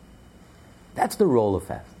positive. That's the role of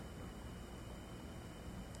fasting.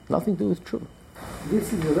 Nothing to do with truth.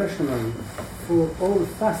 This is the rationale for all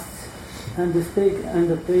fasts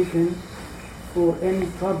undertaken for any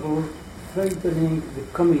trouble threatening the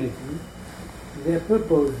community, their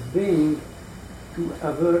purpose being to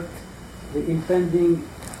avert the impending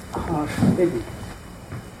harsh edict.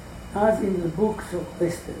 As in the books of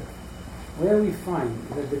Esther, where we find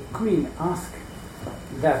that the queen asked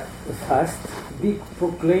that a fast be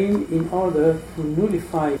proclaimed in order to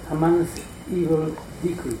nullify Haman's evil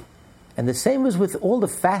decree. And the same is with all the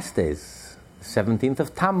fast days. 17th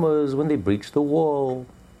of Tammuz, when they breached the wall,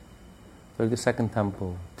 the second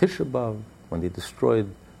temple. Tisha B'Av, when they destroyed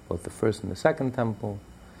both the first and the second temple.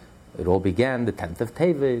 It all began the 10th of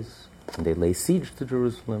Teves, when they lay siege to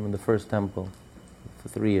Jerusalem in the first temple for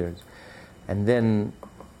 3 years. And then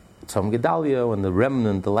Tzom Gedalia, when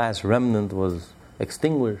the last remnant was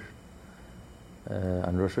extinguished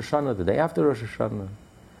on Rosh Hashanah, the day after Rosh Hashanah.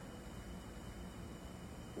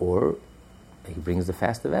 Or he brings the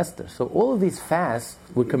fast of Esther. So all of these fasts,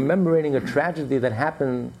 we're commemorating a tragedy that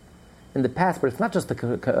happened in the past, but it's not just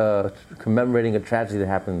commemorating a tragedy that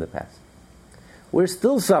happened in the past. We're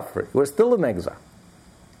still suffering. We're still in exile.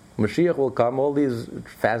 Mashiach will come. All these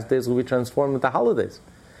fast days will be transformed into holidays.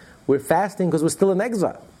 We're fasting because we're still in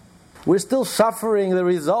exile. We're still suffering the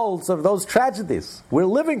results of those tragedies. We're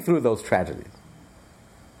living through those tragedies.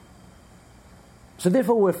 So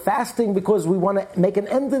therefore we're fasting because we want to make an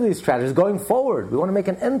end to these tragedies. Going forward, we want to make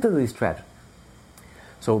an end to these tragedies.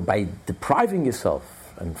 So by depriving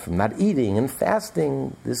yourself and from not eating and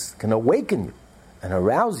fasting, this can awaken you and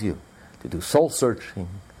arouse you to do soul searching,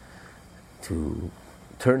 to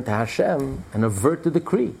turn to Hashem and avert the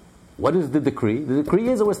decree. What is the decree? The decree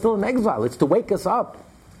is that we're still in exile. It's to wake us up.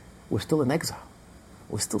 We're still in exile.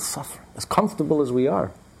 We're still suffering. As comfortable as we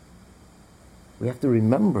are, we have to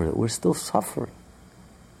remember that we're still suffering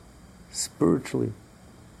spiritually.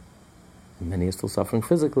 Many are still suffering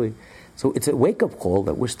physically. So it's a wake-up call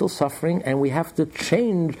that we're still suffering, and we have to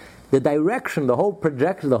change the direction, the whole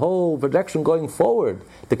projection going forward,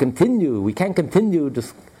 to continue. We can't continue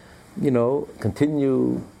just,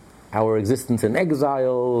 continue our existence in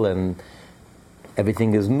exile, and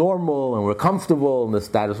everything is normal, and we're comfortable, and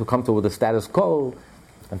we're comfortable with the status quo.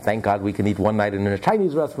 And thank God we can eat one night in a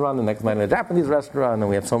Chinese restaurant, the next night in a Japanese restaurant, and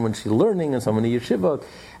we have so much learning and so many yeshivot,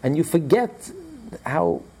 and you forget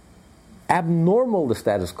how abnormal the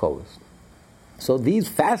status quo is. So these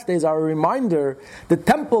fast days are a reminder. The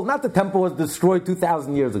temple was destroyed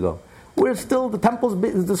 2,000 years ago. The temple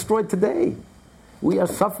is destroyed today. We are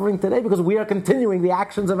suffering today because we are continuing the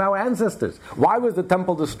actions of our ancestors. Why was the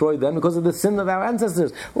temple destroyed then? Because of the sin of our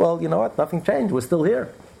ancestors. Well, you know what? Nothing changed. We're still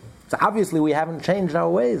here. So obviously we haven't changed our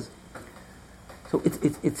ways. So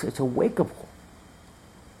it's a wake-up call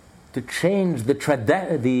to change the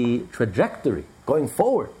trajectory going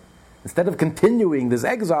forward. Instead of continuing this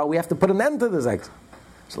exile, we have to put an end to this exile.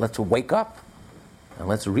 So let's wake up and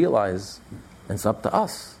let's realize it's up to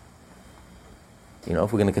us. If we're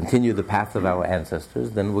going to continue the path of our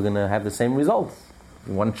ancestors, then we're going to have the same results. If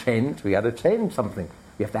we want change, we got to change something.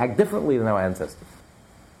 We have to act differently than our ancestors.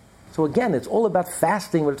 So again, it's all about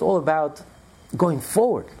fasting, but it's all about going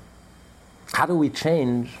forward. How do we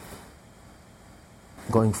change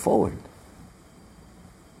going forward?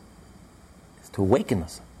 It's to awaken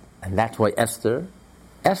us. And that's why Esther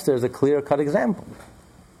is a clear-cut example.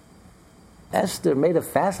 Esther made a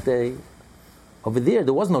fast day. Over there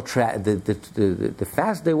was no the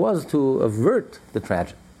fast day was to avert the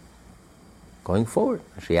tragedy. Going forward,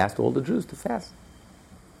 she asked all the Jews to fast.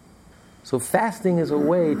 So fasting is a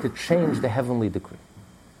way to change the heavenly decree.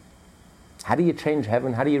 How do you change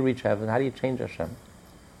heaven? How do you reach heaven? How do you change Hashem?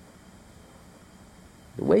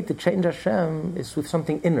 The way to change Hashem is with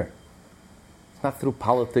something inner. It's not through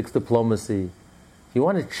politics, diplomacy. If you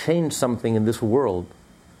want to change something in this world,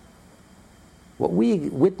 what we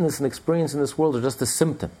witness and experience in this world is just a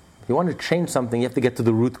symptom. If you want to change something, you have to get to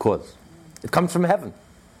the root cause. It comes from heaven.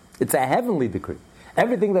 It's a heavenly decree.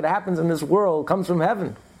 Everything that happens in this world comes from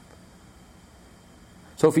heaven.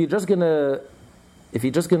 So if you're just gonna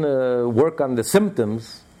work on the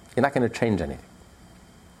symptoms, you're not going to change anything.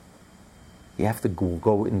 You have to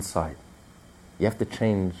go inside. You have to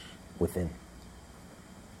change within.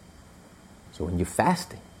 So when you're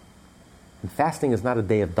fasting, and fasting is not a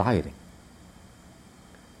day of dieting.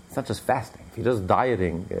 It's not just fasting. If you're just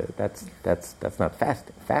dieting, that's not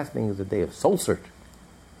fasting. Fasting is a day of soul searching.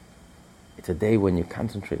 It's a day when you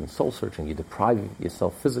concentrate on soul searching. You deprive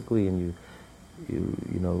yourself physically, and you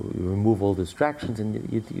remove all distractions,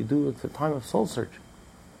 and you do it. It's a time of soul searching.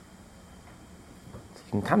 So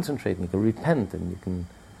you can concentrate, and you can repent, and you can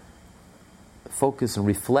focus and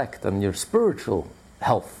reflect on your spiritual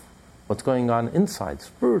health, what's going on inside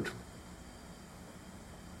spiritually,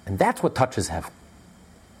 and that's what touches heaven.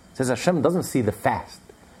 It says Hashem doesn't see the fast;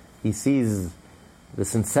 He sees the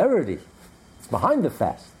sincerity. It's behind the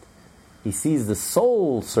fast. He sees the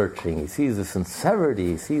soul searching, he sees the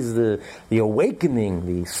sincerity, he sees the awakening,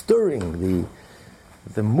 the stirring,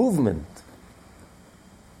 the movement.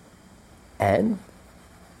 And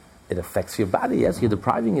it affects your body, yes, you're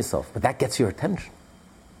depriving yourself, but that gets your attention.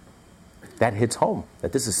 That hits home,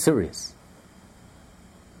 that this is serious.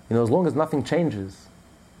 As long as nothing changes,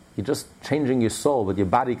 you're just changing your soul, but your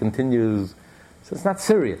body continues. So it's not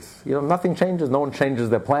serious. Nothing changes, no one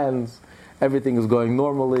changes their plans. Everything is going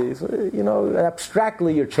normally. So,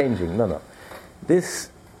 abstractly you're changing. No. This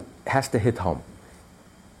has to hit home.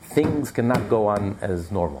 Things cannot go on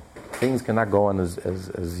as normal. Things cannot go on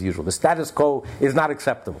as usual. The status quo is not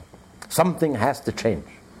acceptable. Something has to change.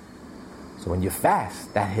 So when you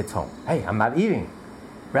fast, that hits home. Hey, I'm not eating.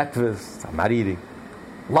 Breakfast, I'm not eating.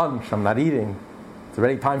 Lunch, I'm not eating. It's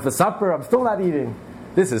already time for supper, I'm still not eating.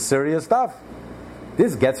 This is serious stuff.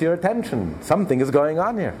 This gets your attention. Something is going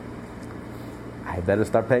on here. I better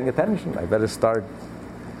start paying attention. I better start.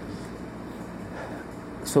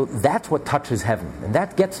 So that's what touches heaven. And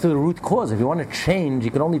that gets to the root cause. If you want to change,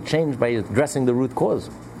 you can only change by addressing the root cause.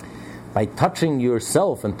 By touching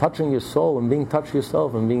yourself and touching your soul and being touched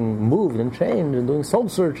yourself and being moved and changed and doing soul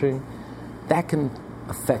searching, that can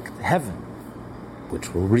affect heaven,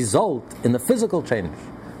 which will result in the physical change.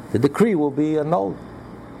 The decree will be annulled.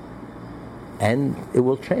 And it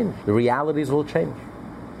will change. The realities will change.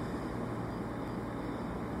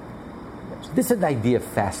 This is the idea of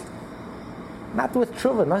fasting. Not with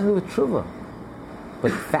tshuva, nothing with tshuva.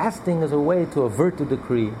 But fasting is a way to avert the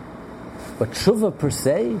decree. But tshuva per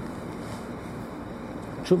se,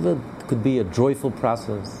 tshuva could be a joyful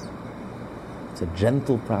process. It's a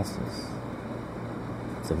gentle process.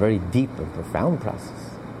 It's a very deep and profound process.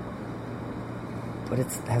 But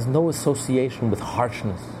it has no association with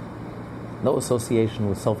harshness, no association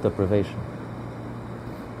with self-deprivation.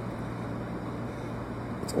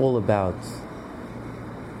 It's all about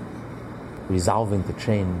resolving to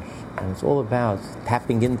change, and it's all about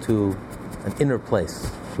tapping into an inner place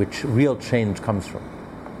which real change comes from.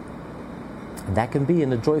 And that can be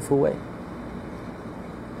in a joyful way.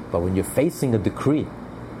 But when you're facing a decree,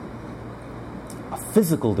 a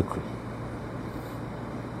physical decree,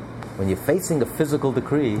 when you're facing a physical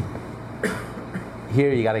decree,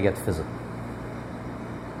 here you got to get physical.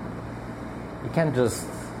 You can't just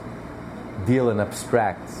deal in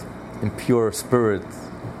abstract, in pure spirit,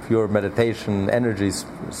 pure meditation, energy,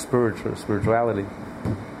 spirituality.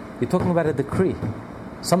 You're talking about a decree.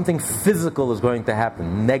 Something physical is going to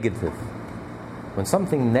happen, negative. When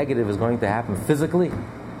something negative is going to happen physically,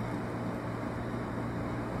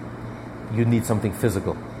 you need something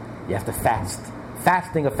physical. You have to fast.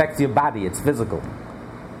 Fasting affects your body, it's physical.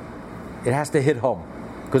 It has to hit home,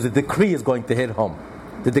 because the decree is going to hit home.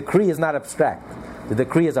 The decree is not abstract. The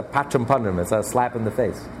decree is a pacham panim, it's a slap in the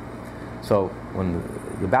face. So when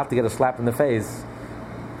you're about to get a slap in the face,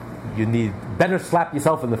 you need better slap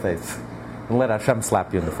yourself in the face and let Hashem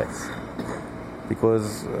slap you in the face.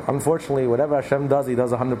 Because unfortunately, whatever Hashem does, He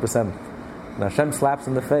does 100%. And Hashem slaps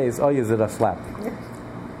in the face, oh, you did a slap.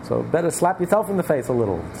 So better slap yourself in the face a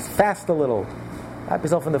little, fast a little, slap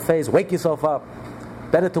yourself in the face, wake yourself up.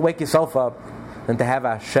 Better to wake yourself up than to have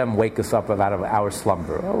Hashem wake us up out of our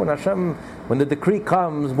slumber. Oh, when the decree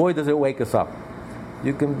comes, boy, does it wake us up.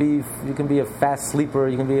 You can be a fast sleeper.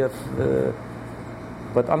 You can be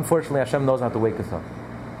but unfortunately, Hashem knows how to wake us up.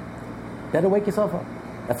 Better wake yourself up.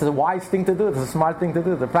 That's a wise thing to do. It's a smart thing to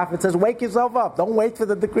do. The prophet says, wake yourself up. Don't wait for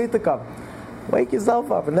the decree to come. Wake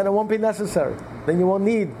yourself up, and then it won't be necessary. Then you won't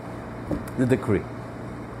need the decree.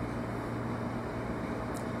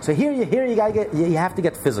 So here you have to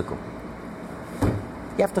get physical.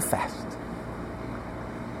 You have to fast.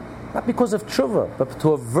 Not because of tshuva, but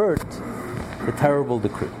to avert the terrible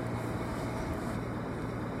decree.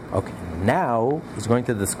 Okay, now he's going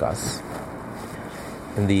to discuss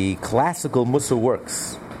in the classical Mussar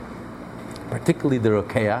works, particularly the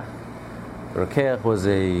Rokeach. The Rokeach was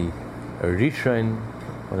a Rishon,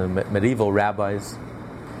 one of the medieval rabbis,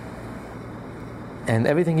 and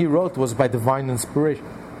everything he wrote was by divine inspiration.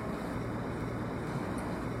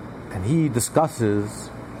 And he discusses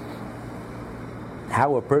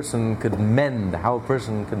how a person could mend, how a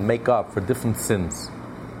person could make up for different sins.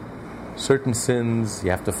 Certain sins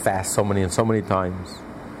you have to fast so many and so many times.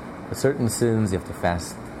 For certain sins you have to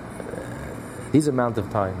fast these amount of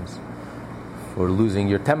times. For losing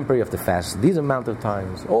your temper you have to fast these amount of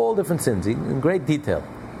times. All different sins in great detail.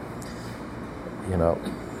 You know,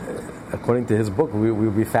 according to his book,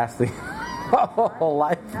 we'll be fasting our whole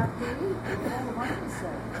life.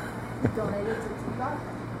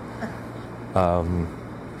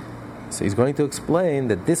 So he's going to explain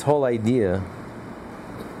that this whole idea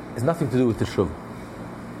has nothing to do with the tshuva.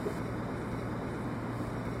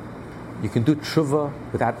 You can do tshuva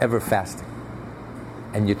without ever fasting,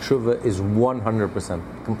 and your tshuva is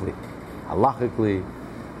 100% complete. Halachically,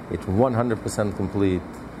 it's 100% complete,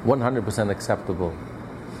 100% acceptable.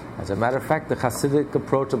 As a matter of fact, the Hasidic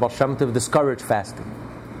approach of Baal Shem Tov discouraged fasting.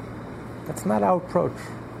 That's not our approach.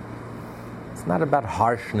 It's not about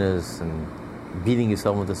harshness and beating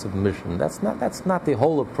yourself into submission. That's not the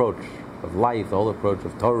whole approach of life, the whole approach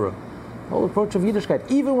of Torah, the whole approach of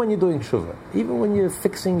Yiddishkeit. Even when you're doing tshuva, even when you're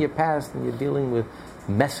fixing your past and you're dealing with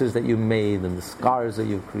messes that you've made and the scars that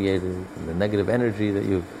you've created and the negative energy that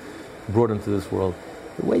you've brought into this world,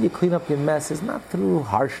 the way you clean up your mess is not through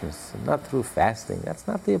harshness and not through fasting. That's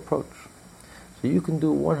not the approach. So you can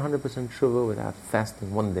do 100% tshuva without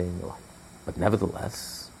fasting one day in your life. But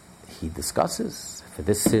nevertheless, he discusses, for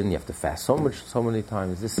this sin you have to fast so many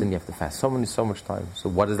times, this sin you have to fast so much time. So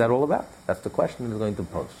what is that all about? That's the question that we're going to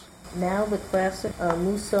pose. Now the classic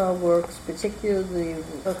Mussar works, particularly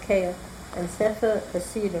Rokeach and Sefer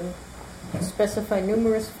Hasidim, specify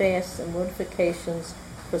numerous fasts and mortifications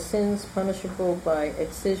for sins punishable by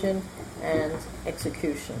excision and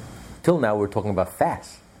execution. Till now we're talking about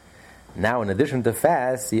fast. Now in addition to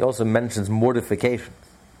fast, he also mentions mortifications.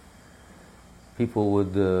 People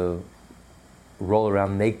would roll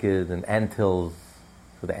around naked in anthills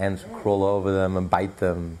so the ants would crawl over them and bite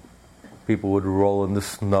them. People would roll in the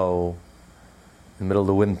snow in the middle of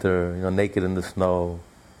the winter, naked in the snow.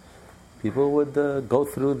 People would go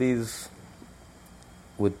through these,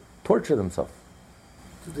 would torture themselves.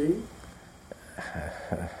 Today?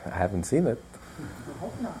 I haven't seen it. I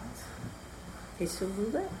hope not. They still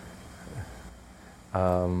do that?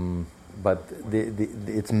 But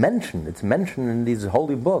it's mentioned in these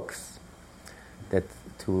holy books that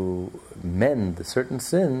to mend certain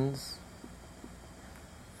sins,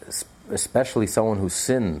 especially someone who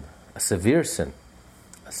sinned, a severe sin,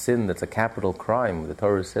 a sin that's a capital crime, the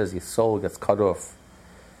Torah says your soul gets cut off,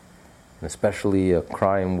 and especially a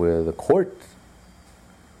crime where the court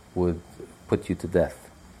would put you to death.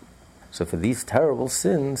 So for these terrible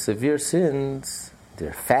sins, severe sins, there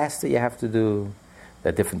are fasts that you have to do,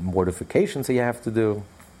 there are different mortifications that you have to do.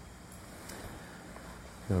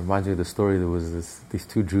 It reminds me of the story. There was these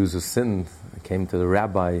two Jews who sinned. They came to the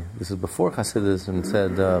rabbi. This is before Hasidus, and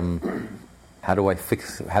said, "How do we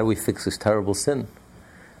fix this terrible sin?"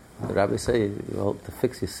 The rabbi said, "Well, to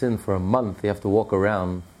fix your sin for a month, you have to walk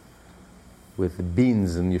around with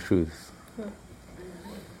beans in your shoes."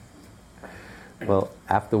 Well,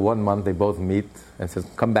 after 1 month, they both meet and says,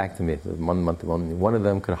 "Come back to me." 1 month, one of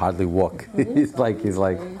them could hardly walk. he's like,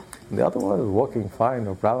 the other one is walking fine,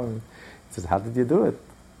 no problem. He says, "How did you do it?"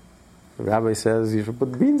 The rabbi says, "You should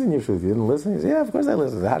put beans in your shoes." You didn't listen? He says, "Yeah, of course I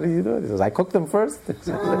listened." "How did you do it?" He says, "I cooked them first."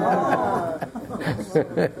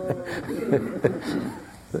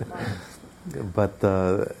 But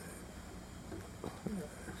the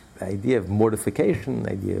idea of mortification,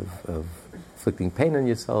 the idea of inflicting pain on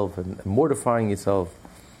yourself and mortifying yourself.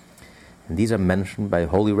 And these are mentioned by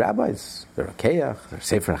holy rabbis. They're Akeach, they're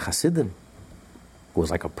Sefer Hasidim, who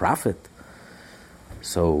was like a prophet.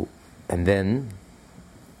 So, and then,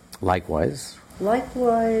 likewise,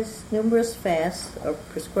 numerous fasts are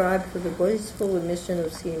prescribed for the wasteful emission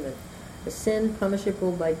of semen, a sin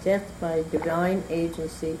punishable by death by divine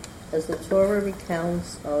agency, as the Torah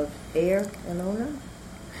recounts of Er and Onan,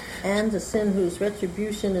 and a sin whose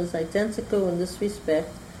retribution is identical in this respect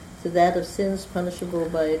to that of sins punishable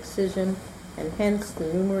by excision, and hence the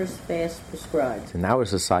numerous fasts prescribed. In our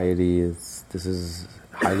society, this is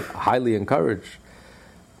highly encouraged,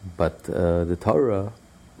 but the Torah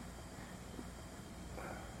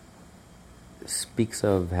speaks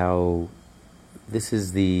of how this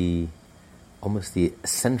is almost the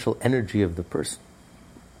essential energy of the person.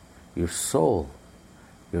 Your soul,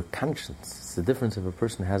 your conscience. It's the difference if a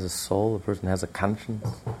person has a soul, a person has a conscience.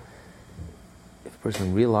 If a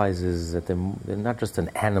person realizes that they're not just an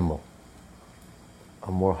animal,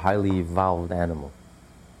 a more highly evolved animal,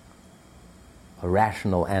 a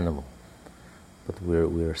rational animal, but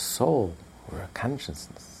we're a soul, we're a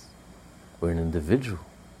consciousness, we're an individual.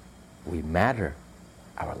 We matter.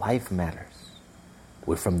 Our life matters.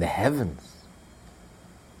 We're from the heavens.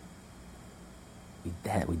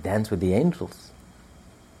 We dance with the angels.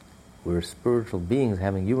 We're spiritual beings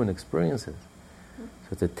having human experiences.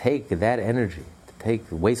 So to take that energy, to take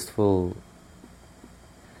wasteful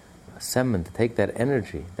semen, to take that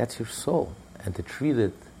energy, that's your soul. And to treat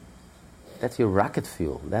it, that's your rocket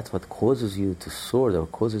fuel. That's what causes you to soar,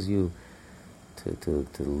 that causes you to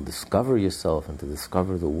discover yourself and to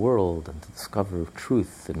discover the world and to discover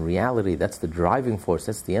truth and reality. That's the driving force.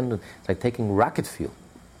 That's the end. It's like taking rocket fuel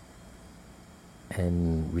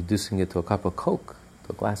and reducing it to a cup of Coke,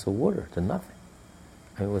 to a glass of water, to nothing.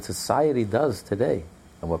 I mean, what society does today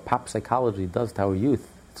and what pop psychology does to our youth,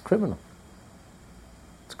 it's criminal.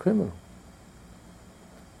 It's criminal.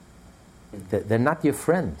 They're not your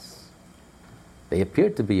friends. They appear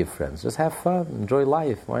to be your friends. Just have fun, enjoy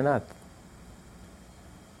life. Why not?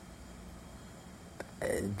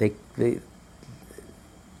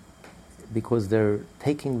 Because they're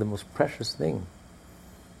taking the most precious thing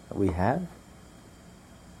that we have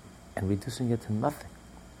and reducing it to nothing,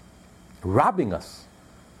 robbing us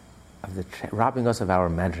of our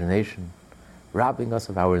imagination, robbing us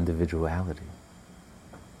of our individuality,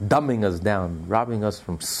 dumbing us down, robbing us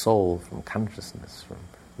from soul, from consciousness, from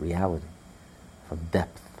reality, from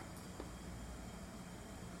depth.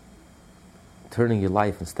 Turning your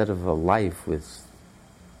life, instead of a life which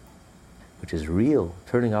is real,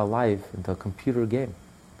 turning our life into a computer game,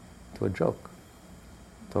 to a joke,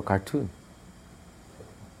 to a cartoon.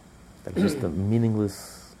 Like just a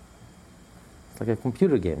meaningless, it's like a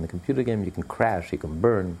computer game. In a computer game you can crash, you can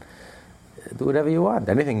burn, do whatever you want,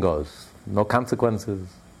 anything goes. No consequences,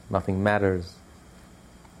 nothing matters.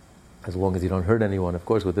 As long as you don't hurt anyone. Of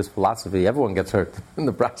course, with this philosophy, everyone gets hurt in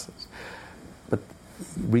the process. But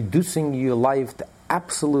reducing your life to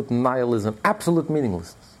absolute nihilism, absolute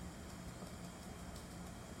meaninglessness,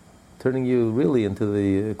 turning you really into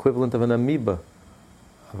the equivalent of an amoeba,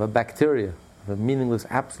 of a bacteria, of a meaningless,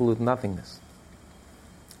 absolute nothingness.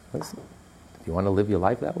 Listen, if you want to live your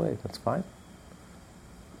life that way, that's fine.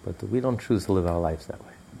 But we don't choose to live our lives that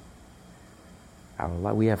way.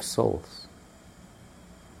 We have souls.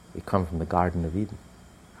 We come from the Garden of Eden.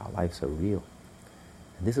 Our lives are real.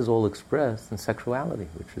 And this is all expressed in sexuality,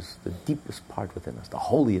 which is the deepest part within us, the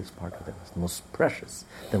holiest part within us, the most precious,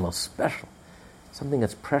 the most special. Something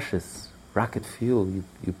that's precious, rocket fuel, you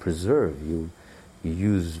preserve, you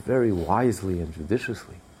use very wisely and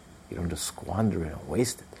judiciously. You don't just squander it and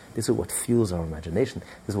waste it. This is what fuels our imagination.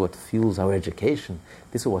 This is what fuels our education.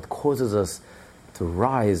 This is what causes us to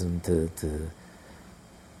rise and to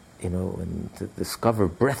discover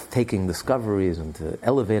breathtaking discoveries and to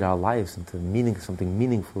elevate our lives into something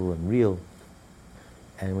meaningful and real.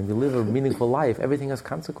 And when you live a meaningful life, everything has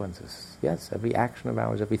consequences. Yes, every action of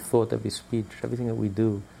ours, every thought, every speech, everything that we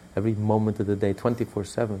do, every moment of the day,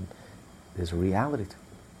 24/7, there's a reality to it.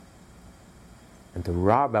 And to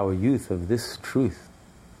rob our youth of this truth,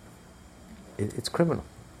 it's criminal.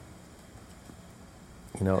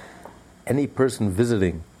 Any person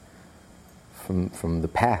visiting from the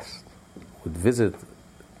past would visit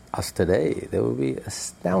us today, they would be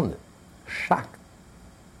astounded, shocked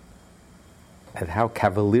at how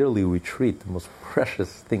cavalierly we treat the most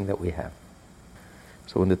precious thing that we have.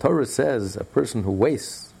 So when the Torah says a person who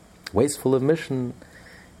wastes, wasteful emission,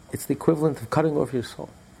 it's the equivalent of cutting off your soul.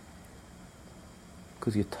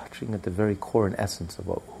 Because you're touching at the very core and essence of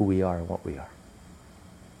who we are and what we are.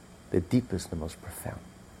 The deepest, the most profound.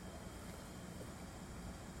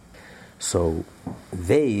 So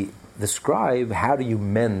they describe how do you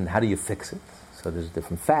mend, how do you fix it. So there's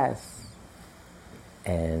different fasts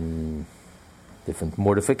and different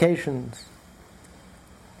mortifications.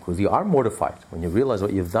 Because you are mortified when you realize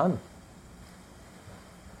what you've done.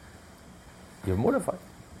 You're mortified.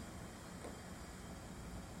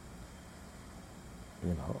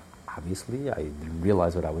 You know, obviously I didn't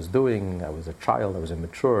realize what I was doing. I was a child, I was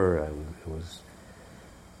immature, it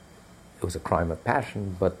was a crime of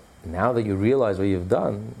passion. But now that you realize what you've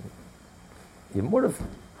done, you're mortified,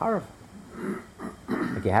 horrified.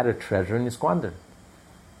 Like you had a treasure and you squandered it.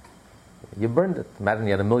 You burned it. Imagine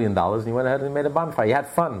you had $1 million and you went ahead and made a bonfire. You had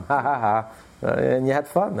fun, ha ha ha, and you had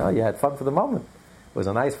fun. No, you had fun for the moment. It was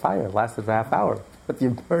a nice fire. It lasted for a half hour, but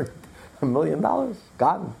you burned $1 million.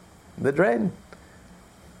 Gone, the drain.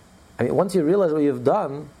 I mean, once you realize what you've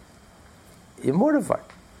done, you're mortified.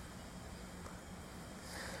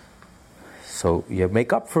 So you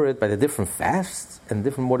make up for it by the different fasts and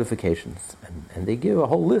different mortifications, and they give a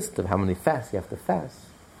whole list of how many fasts you have to fast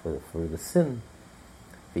for the sin.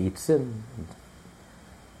 For each sin,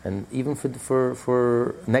 and even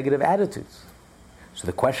for negative attitudes. So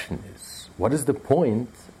the question is, what is the point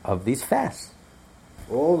of these fasts?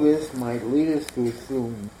 All this might lead us to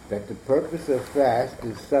assume that the purpose of fast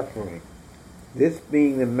is suffering, this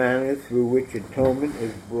being the manner through which atonement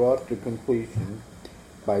is brought to completion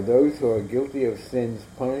by those who are guilty of sins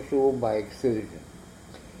punishable by excision.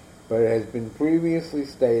 But it has been previously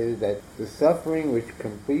stated that the suffering which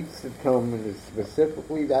completes atonement is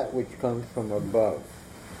specifically that which comes from above,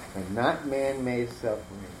 and not man-made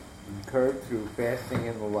suffering, incurred through fasting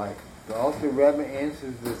and the like. The Alter Rebbe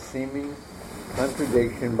answers this seeming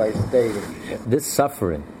contradiction by stating, this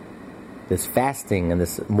suffering, this fasting and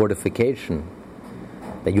this mortification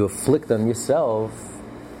that you afflict on yourself,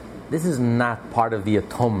 this is not part of the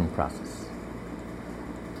atonement process.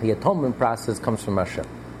 The atonement process comes from Hashem.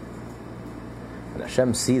 When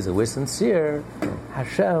Hashem sees that we're sincere,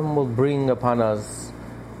 Hashem will bring upon us,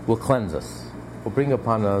 will cleanse us, will bring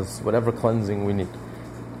upon us whatever cleansing we need.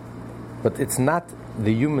 But it's not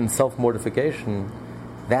the human self-mortification,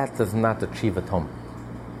 that does not achieve atonement.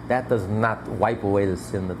 That does not wipe away the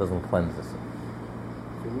sin, that doesn't cleanse the sin.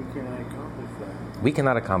 So we cannot accomplish that. We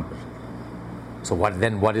cannot accomplish it. So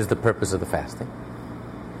what is the purpose of the fasting?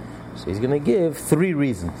 So he's going to give 3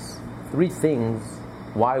 reasons, 3 things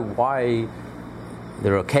why the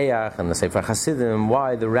Rokeach and the Sefer Hasidim,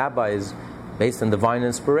 why the rabbis, based on divine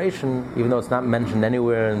inspiration, even though it's not mentioned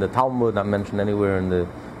anywhere in the Talmud, not mentioned anywhere in the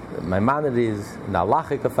Maimonides, in the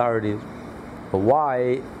halachic authorities, but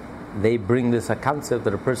why they bring this a concept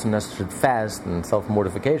that a person should fast and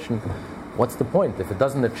self-mortification. What's the point? If it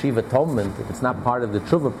doesn't achieve atonement, if it's not part of the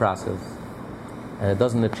tshuva process, and it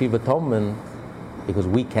doesn't achieve atonement, because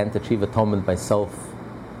we can't achieve atonement by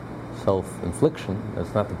self-infliction,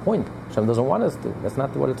 that's not the point. Hashem doesn't want us to. That's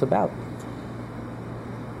not what it's about.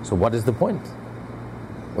 So what is the point?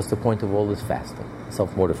 What's the point of all this fasting,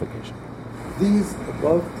 self-mortification? These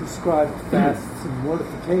above described fasts and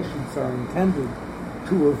mortifications are intended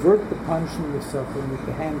to avert the punishment of suffering at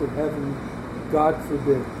the hand of heaven, God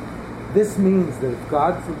forbid. This means that if,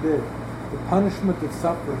 God forbid, the punishment of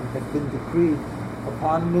suffering had been decreed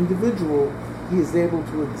upon an individual, he is able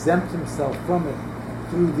to exempt himself from it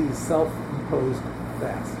through these self-imposed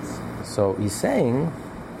fasts. So he's saying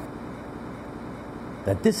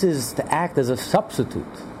that this is to act as a substitute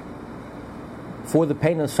for the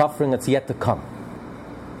pain and suffering that's yet to come.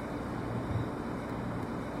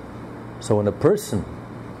 So when a person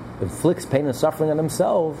inflicts pain and suffering on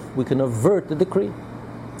himself, we can avert the decree.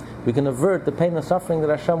 We can avert the pain and suffering that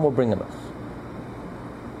Hashem will bring on us.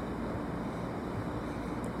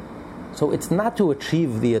 So it's not to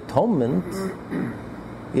achieve the atonement.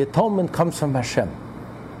 The atonement comes from Hashem.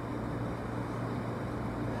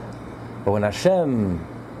 But when Hashem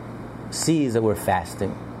sees that we're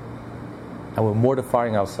fasting and we're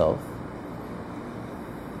mortifying ourselves,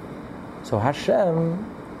 so Hashem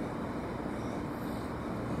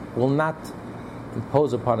will not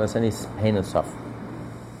impose upon us any pain and suffering.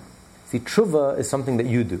 See, tshuva is something that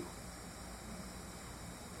you do.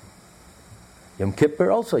 Yom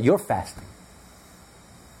Kippur also, you're fasting.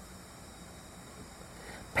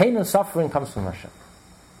 Pain and suffering comes from Hashem.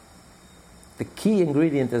 The key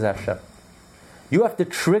ingredient is Hashem. You have to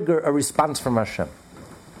trigger a response from Hashem.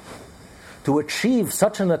 To achieve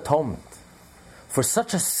such an atonement for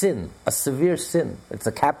such a sin, a severe sin, it's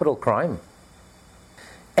a capital crime.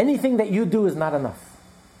 Anything that you do is not enough.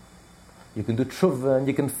 You can do tshuva and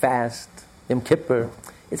you can fast, Yom Kippur.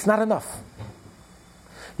 It's not enough.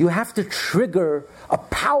 You have to trigger a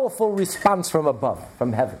powerful response from above,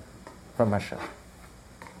 from heaven, from Hashem.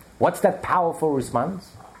 What's that powerful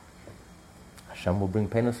response? Hashem will bring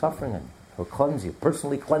pain and suffering on you. He'll cleanse you,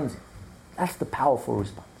 personally cleanse you. That's the powerful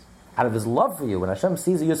response. Out of His love for you, when Hashem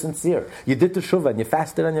sees you're sincere, you did teshuvah and you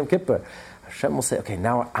fasted on Yom Kippur, Hashem will say, okay,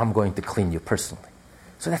 now I'm going to clean you personally.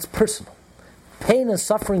 So that's personal. Pain and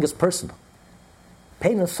suffering is personal.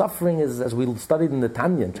 Pain and suffering is, as we studied in the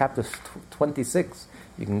Tanya, in chapter 26.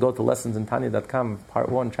 You can go to lessonsintanya.com, part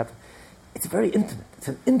 1, chapter. It's very intimate. It's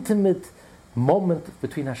an intimate moment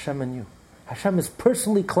between Hashem and you. Hashem is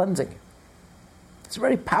personally cleansing you. It's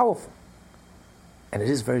very powerful. And it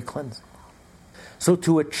is very cleansing. So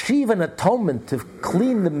to achieve an atonement, to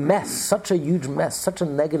clean the mess, such a huge mess, such a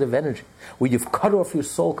negative energy, where you've cut off your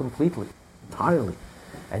soul completely, entirely,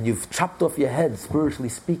 and you've chopped off your head, spiritually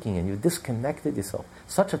speaking, and you've disconnected yourself.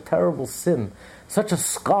 Such a terrible sin, such a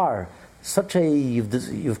scar,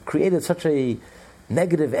 you've created such a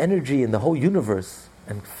negative energy in the whole universe,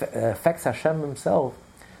 and affects Hashem Himself.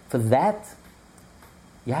 For that,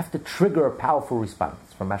 you have to trigger a powerful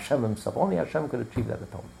response from Hashem Himself. Only Hashem could achieve that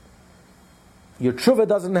atonement. Your tshuva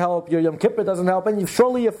doesn't help, your Yom Kippur doesn't help, and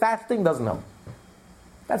surely your fasting doesn't help.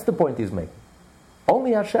 That's the point he's making.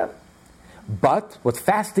 Only Hashem. But what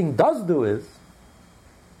fasting does do is,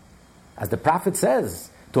 as the prophet says,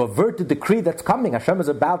 to avert the decree that's coming, Hashem is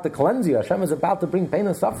about to cleanse you, Hashem is about to bring pain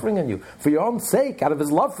and suffering on you, for your own sake, out of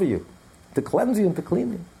His love for you, to cleanse you and to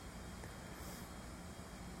clean you.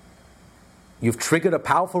 You've triggered a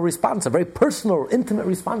powerful response, a very personal, intimate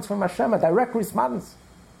response from Hashem, a direct response.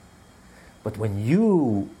 But when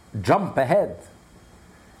you jump ahead,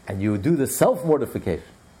 and you do the self-mortification,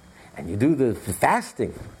 and you do the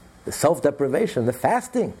fasting, the self-deprivation, the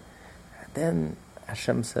fasting, then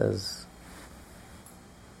Hashem says,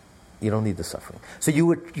 you don't need the suffering. So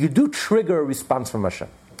you do trigger a response from Hashem.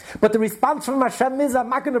 But the response from Hashem is, I'm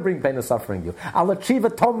not going to bring pain and suffering to you. I'll achieve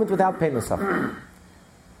atonement without pain and suffering.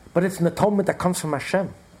 But it's an atonement that comes from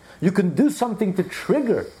Hashem. You can do something to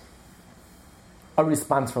trigger a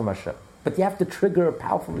response from Hashem. But you have to trigger a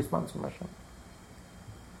powerful response from Hashem.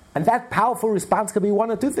 And that powerful response can be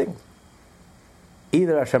one of two things.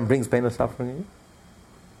 Either Hashem brings pain and suffering in you,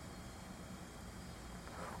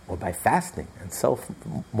 or by fasting and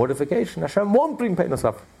self-mortification, Hashem won't bring pain and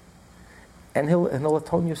suffering. And He'll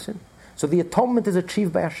atone your sin. So the atonement is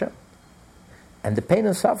achieved by Hashem. And the pain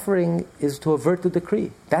and suffering is to avert the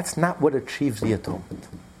decree. That's not what achieves the atonement.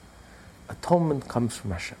 Atonement comes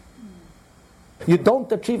from Hashem. You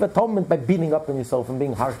don't achieve atonement by beating up on yourself and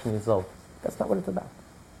being harsh on yourself. That's not what it's about.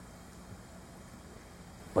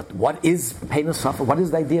 But what is pain and suffering? What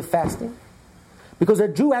is the idea of fasting? Because a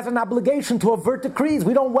Jew has an obligation to avert decrees.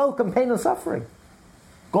 We don't welcome pain and suffering.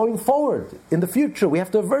 Going forward, in the future, we have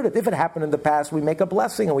to avert it. If it happened in the past, we make a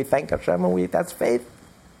blessing and we thank Hashem and that's faith.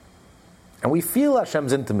 And we feel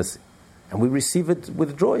Hashem's intimacy. And we receive it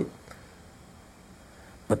with joy.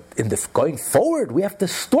 But in this going forward, we have to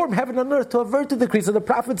storm heaven and earth to avert the decree. So the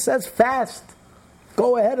prophet says, fast.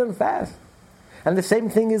 Go ahead and fast. And the same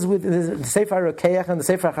thing is with the Sefer HaKeach and the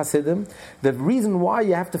Sefer HaChasidim. The reason why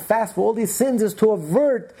you have to fast for all these sins is to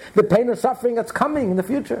avert the pain and suffering that's coming in the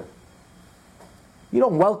future. You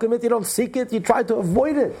don't welcome it, you don't seek it, you try to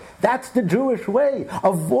avoid it. That's the Jewish way.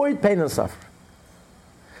 Avoid pain and suffering.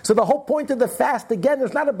 So the whole point of the fast, again,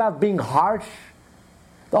 is not about being harsh.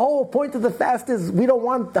 The whole point of the fast is we don't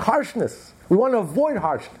want the harshness. We want to avoid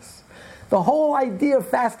harshness. The whole idea of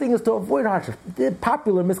fasting is to avoid harshness. The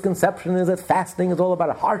popular misconception is that fasting is all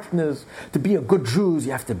about harshness. To be a good Jew,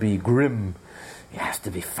 you have to be grim. You have to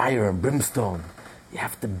be fire and brimstone. You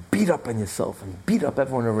have to beat up on yourself and beat up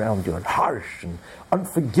everyone around you and harsh and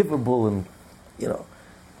unforgivable and,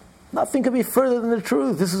 nothing could be further than the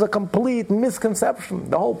truth. This is a complete misconception.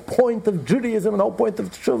 The whole point of Judaism and the whole point of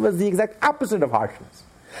Tshuva is the exact opposite of harshness.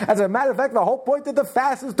 As a matter of fact, the whole point of the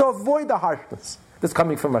fast is to avoid the harshness that's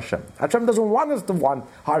coming from Hashem. Hashem doesn't want us to want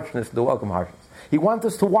harshness, to welcome harshness. He wants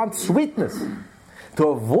us to want sweetness, to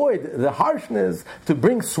avoid the harshness, to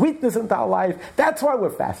bring sweetness into our life. That's why we're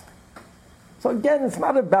fasting. So again, it's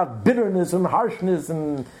not about bitterness and harshness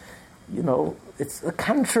and, it's the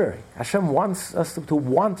contrary. Hashem wants us to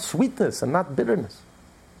want sweetness and not bitterness.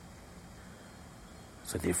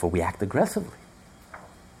 So therefore we act aggressively.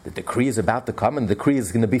 The decree is about to come, and the decree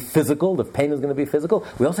is going to be physical, the pain is going to be physical.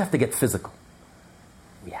 We also have to get physical.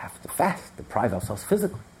 We have to fast, deprive ourselves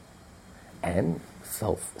physically. And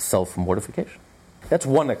self-mortification. That's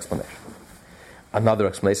one explanation. Another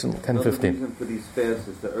explanation, 10:15. The reason for these fasts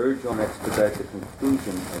is to urge on expedite the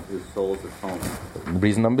conclusion of his soul's atonement.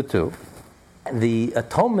 Reason number 2. The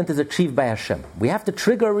atonement is achieved by Hashem. We have to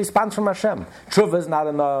trigger a response from Hashem. Tshuva is not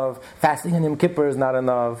enough. Fasting in Yom Kippur is not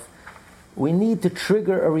enough. We need to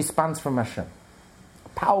trigger a response from Hashem. A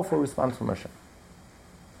Powerful response from Hashem.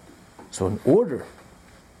 So in order,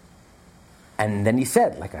 and then he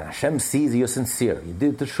said, like Hashem sees you're sincere, you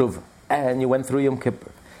did the Teshuvah, and you went through Yom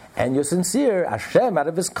Kippur, and you're sincere, Hashem, out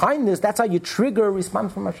of His kindness, that's how you trigger a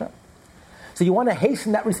response from Hashem. So you want to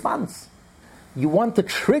hasten that response. You want to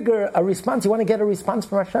trigger a response. You want to get a response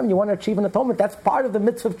from Hashem. You want to achieve an atonement. That's part of the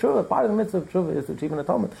mitzvah of Teshuvah. Part of the mitzvah of Teshuvah is to achieve an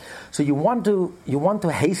atonement. So you want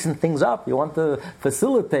to hasten things up. You want to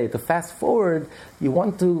facilitate, to fast forward. You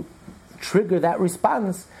want to trigger that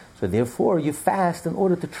response. So therefore, you fast in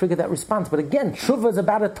order to trigger that response. But again, Teshuvah is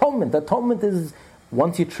about atonement. Atonement is,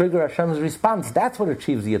 once you trigger Hashem's response, that's what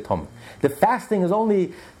achieves the atonement. The fasting is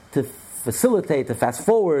only to facilitate, to fast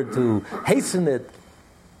forward, to hasten it.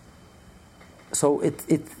 So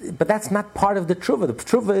but that's not part of the Teshuvah. The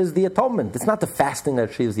Teshuvah is the atonement. It's not the fasting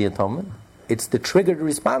that achieves the atonement. It's the triggered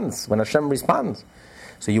response, when Hashem responds.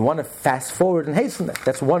 So you want to fast forward and hasten it.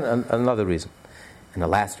 That's another reason. And the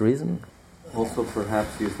last reason, also,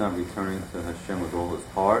 perhaps he is not returning to Hashem with all his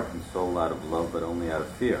heart and soul out of love, but only out of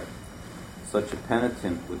fear. Such a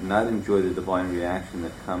penitent would not enjoy the divine reaction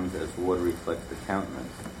that comes as water reflects the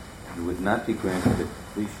countenance, and would not be granted the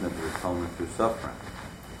completion of the atonement through suffering.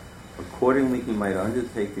 Accordingly, he might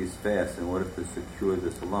undertake these fasts in order to secure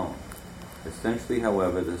this alone. Essentially,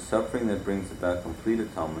 however, the suffering that brings about complete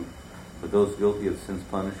atonement for those guilty of sins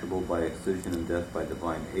punishable by excision and death by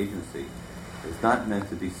divine agency is not meant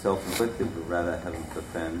to be self-inflicted, but rather heaven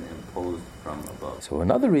been imposed from above. So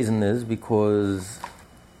another reason is because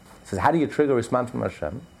it says, how do you trigger a response from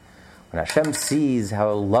Hashem? When Hashem sees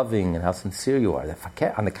how loving and how sincere you are,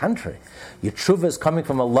 on the contrary, your tshuva is coming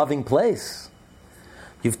from a loving place.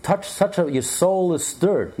 You've touched your soul is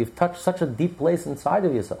stirred. You've touched such a deep place inside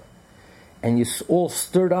of yourself. And you're all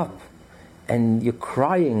stirred up. And you're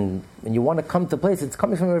crying, and you want to come to place. It's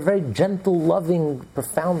coming from a very gentle, loving,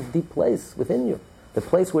 profound, deep place within you. The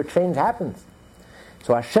place where change happens.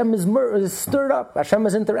 So Hashem is stirred up. Hashem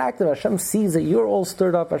is interactive. Hashem sees that you're all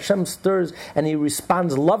stirred up. Hashem stirs, and He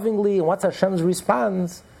responds lovingly. And what's Hashem's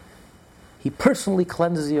response? He personally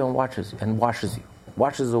cleanses you and washes you.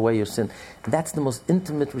 Washes away your sin. And that's the most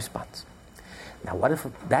intimate response. Now, what if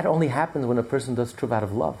that only happens when a person does tshuva out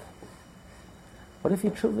of love? What if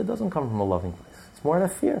your tshuva doesn't come from a loving place? It's more out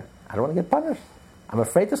of fear. I don't want to get punished. I'm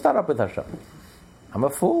afraid to start up with Hashem. I'm a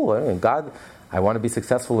fool. God, I want to be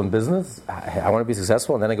successful in business. I want to be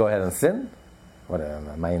successful, and then I go ahead and sin? What,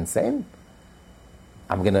 am I insane?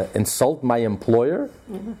 I'm going to insult my employer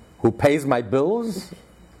who pays my bills?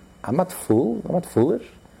 I'm not a fool. I'm not foolish.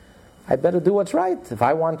 I better do what's right. If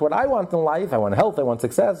I want what I want in life, I want health, I want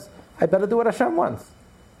success, I better do what Hashem wants.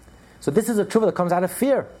 So this is a tshuva that comes out of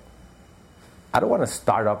fear. I don't want to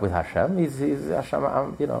start up with Hashem. He's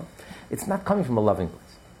Hashem, It's not coming from a loving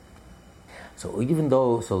place. So even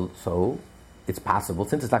though, so it's possible,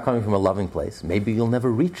 since it's not coming from a loving place, maybe you'll never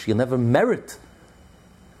merit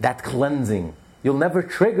that cleansing. You'll never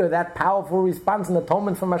trigger that powerful response and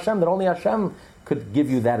atonement from Hashem, that only Hashem could give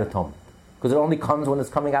you that atonement. Because it only comes when it's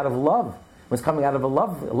coming out of love, when it's coming out of a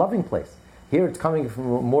loving place. Here it's coming from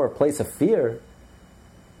more a place of fear.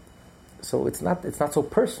 So it's not so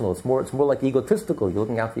personal. It's more like egotistical. You're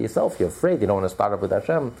looking out for yourself. You're afraid. You don't want to start up with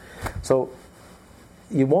Hashem. So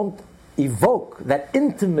you won't evoke that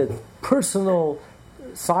intimate, personal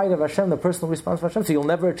side of Hashem, the personal response of Hashem. So you'll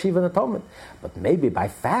never achieve an atonement. But maybe by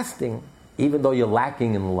fasting, even though you're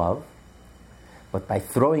lacking in love, but by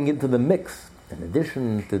throwing into the mix, in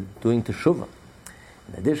addition to doing teshuvah,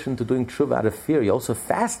 out of fear, you're also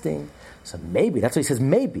fasting. So maybe, that's why he says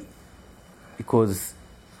maybe, because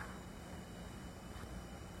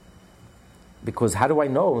how do I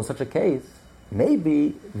know in such a case?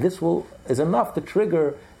 Maybe this is enough to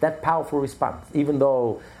trigger that powerful response, even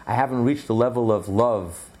though I haven't reached the level of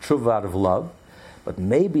love, teshuvah out of love. But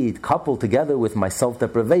maybe coupled together with my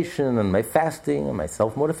self-deprivation and my fasting and my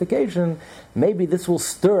self-mortification, maybe this will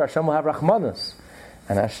stir. Hashem will have rachmanas.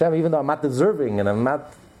 And Hashem, even though I'm not deserving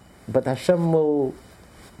but Hashem will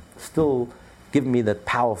still give me that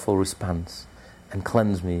powerful response and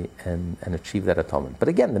cleanse me and achieve that atonement. But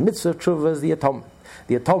again, the mitzvah of tshuva is the atonement.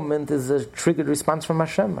 The atonement is a triggered response from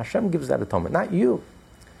Hashem. Hashem gives that atonement, not you.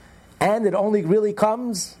 And it only really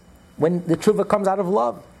comes when the tshuva comes out of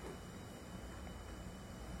love.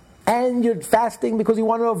 And you're fasting because you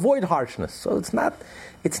want to avoid harshness. So it's not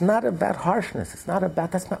about harshness.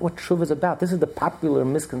 That's not what tshuva is about. This is the popular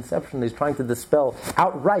misconception that he's trying to dispel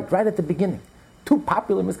outright, right at the beginning. Two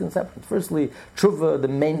popular misconceptions. Firstly, tshuva, the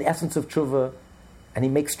main essence of tshuva, and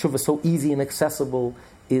he makes tshuva so easy and accessible,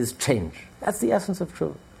 is change. That's the essence of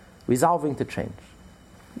tshuva. Resolving to change.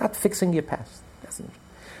 Not fixing your past.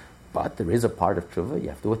 But there is a part of tshuva. You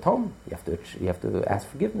have to atone. You have to ask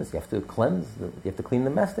forgiveness. You have to cleanse. You have to clean the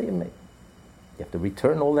mess that you made. You have to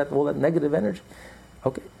return all that negative energy.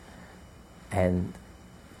 Okay. And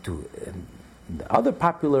the other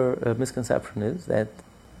popular misconception is that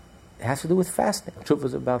it has to do with fasting. Tshuva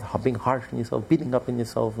is about being harsh on yourself, beating up on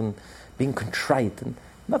yourself, and being contrite. And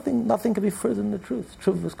nothing can be further than the truth.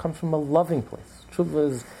 Tshuva comes from a loving place.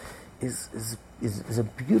 Tshuva is a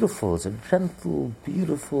beautiful, it's a gentle,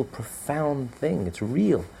 beautiful, profound thing. It's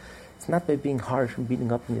real. It's not by being harsh and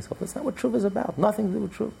beating up on yourself. That's not what tshuva is about. Nothing to do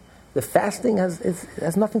with tshuva. The fasting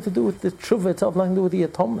has nothing to do with the tshuva itself, nothing to do with the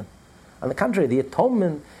atonement. On the contrary, the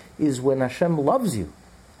atonement is when Hashem loves you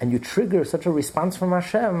and you trigger such a response from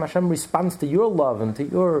Hashem. Hashem responds to your love and to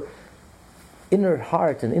your inner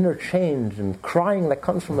heart and inner change and crying that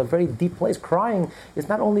comes from a very deep place. Crying is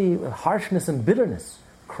not only harshness and bitterness.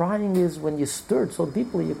 Crying is when you stirred so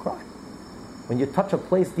deeply you cry. When you touch a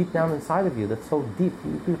place deep down inside of you that's so deep,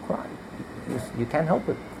 you cry. You can't help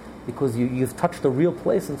it because you've touched a real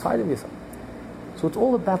place inside of yourself. So it's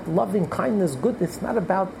all about loving, kindness, goodness. It's not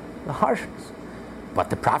about the harshness. But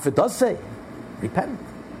the prophet does say, repent.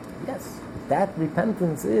 Yes, that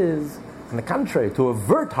repentance is, on the contrary, to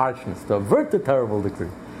avert harshness, to avert the terrible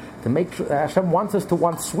decree, to make sure Hashem wants us to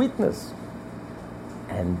want sweetness.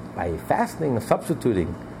 And by fasting,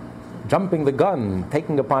 substituting, jumping the gun,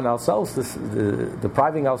 taking upon ourselves,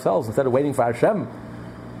 depriving ourselves instead of waiting for Hashem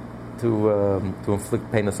to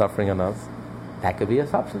inflict pain and suffering on us, that could be a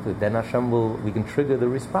substitute. Then we can trigger the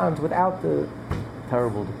response without the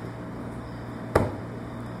terrible decree.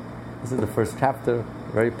 This is the first chapter,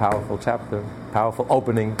 very powerful chapter, powerful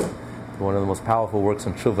opening to one of the most powerful works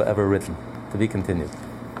on tshuva ever written. To be continued.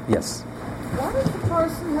 Yes? What if the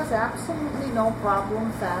person has absolutely no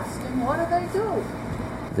problem fasting? What do they do?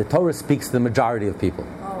 The Torah speaks to the majority of people.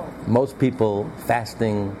 Oh. Most people,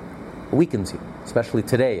 fasting weakens you. Especially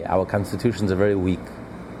today, our constitutions are very weak.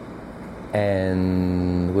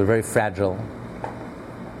 And we're very fragile.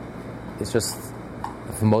 It's just,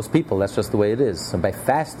 for most people, that's just the way it is. So by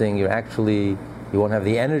fasting, you won't have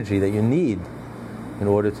the energy that you need in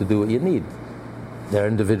order to do what you need. There are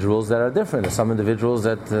individuals that are different. There's some individuals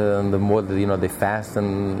that the more that, they fast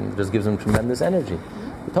and just gives them tremendous energy.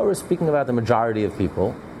 The Torah is speaking about the majority of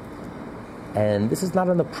people, and this is not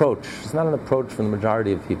an approach. It's not an approach for the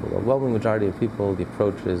majority of people. The overwhelming majority of people, the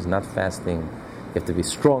approach is not fasting. You have to be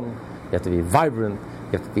strong. You have to be vibrant.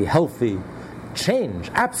 You have to be healthy. Change,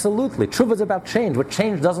 absolutely. Tshuva is about change. But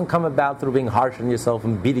change doesn't come about through being harsh on yourself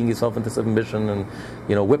and beating yourself into submission and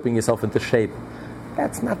whipping yourself into shape.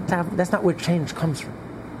 That's not where change comes from.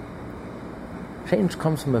 Change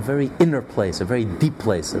comes from a very inner place, a very deep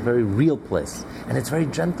place, a very real place. And it's very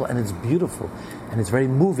gentle and it's beautiful and it's very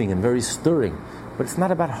moving and very stirring. But it's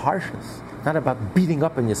not about harshness. It's not about beating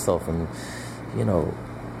up on yourself and,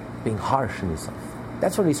 being harsh on yourself.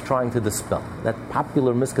 That's what he's trying to dispel, that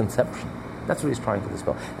popular misconception. That's what he's trying to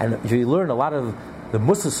dispel. And if you learn a lot of the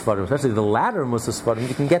Mussar Sfarim, especially the latter Mussar Sfarim,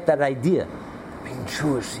 you can get that idea. Being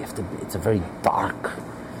Jewish, it's a very dark,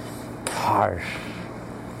 harsh,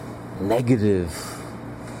 negative,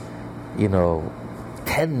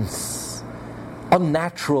 tense,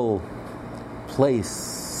 unnatural place,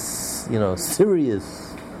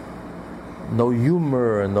 serious, no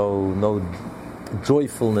humor, no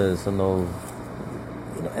joyfulness, and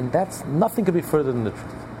and that's nothing could be further than the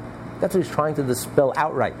truth. That's what he's trying to dispel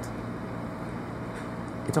outright.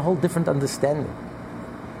 It's a whole different understanding.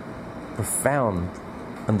 Profound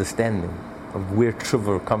understanding of where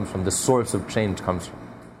tshuva comes from, the source of change comes from.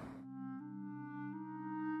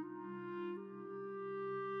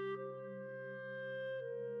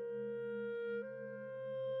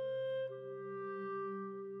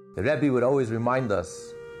 The Rebbe would always remind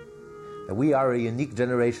us that we are a unique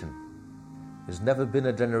generation. There's never been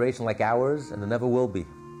a generation like ours, and there never will be.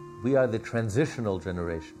 We are the transitional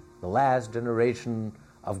generation, the last generation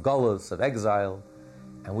of galus, of exile,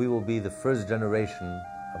 and we will be the first generation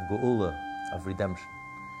of geula, of redemption.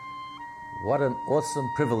 What an awesome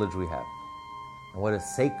privilege we have, and what a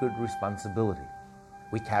sacred responsibility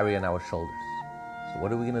we carry on our shoulders. So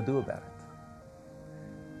what are we going to do about it?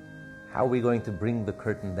 How are we going to bring the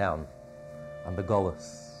curtain down on the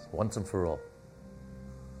galus once and for all?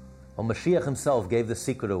 Well, Mashiach himself gave the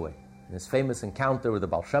secret away. In his famous encounter with the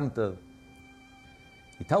Baal Shem Tov,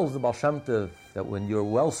 he tells the Baal Shem Tov that when your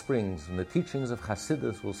wellsprings and the teachings of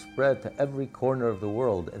Hasidus will spread to every corner of the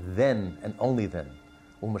world, then and only then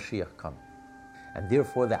will Mashiach come. And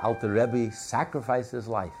therefore the Alter Rebbe sacrificed his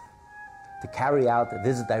life to carry out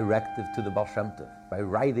this directive to the Baal Shem Tov by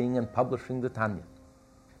writing and publishing the Tanya.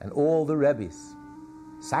 And all the Rebbes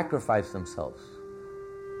sacrificed themselves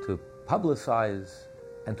to publicize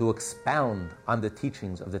and to expound on the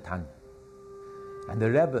teachings of the Tanya. And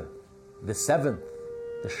the Rebbe, the seventh,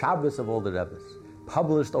 the Shabbos of all the Rebbes,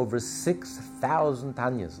 published over 6,000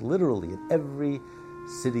 Tanyas, literally in every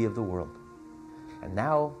city of the world. And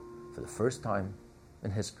now, for the first time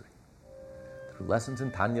in history, through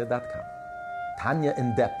lessonsintanya.com, Tanya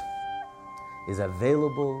in Depth is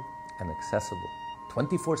available and accessible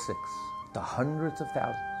 24/6 to hundreds of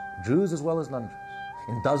thousands, Jews as well as non-Jews,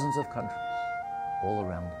 in dozens of countries all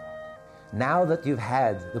around the world. Now that you've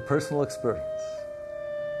had the personal experience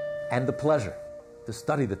and the pleasure to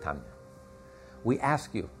study the Tanya, we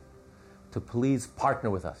ask you to please partner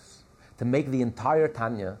with us to make the entire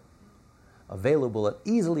Tanya available and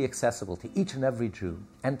easily accessible to each and every Jew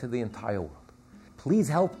and to the entire world. Please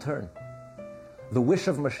help turn the wish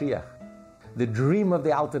of Mashiach, the dream of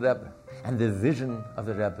the Alter Rebbe, and the vision of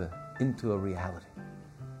the Rebbe into a reality.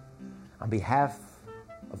 On behalf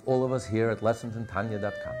of all of us here at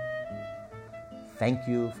lessonsintanya.com, thank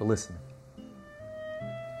you for listening.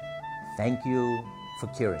 Thank you for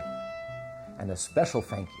caring. And a special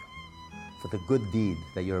thank you for the good deed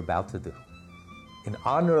that you're about to do. In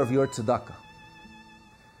honor of your tzedakah,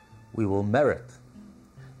 we will merit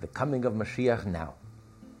the coming of Mashiach now,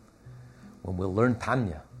 when we'll learn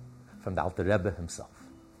Tanya from the Alter Rebbe himself.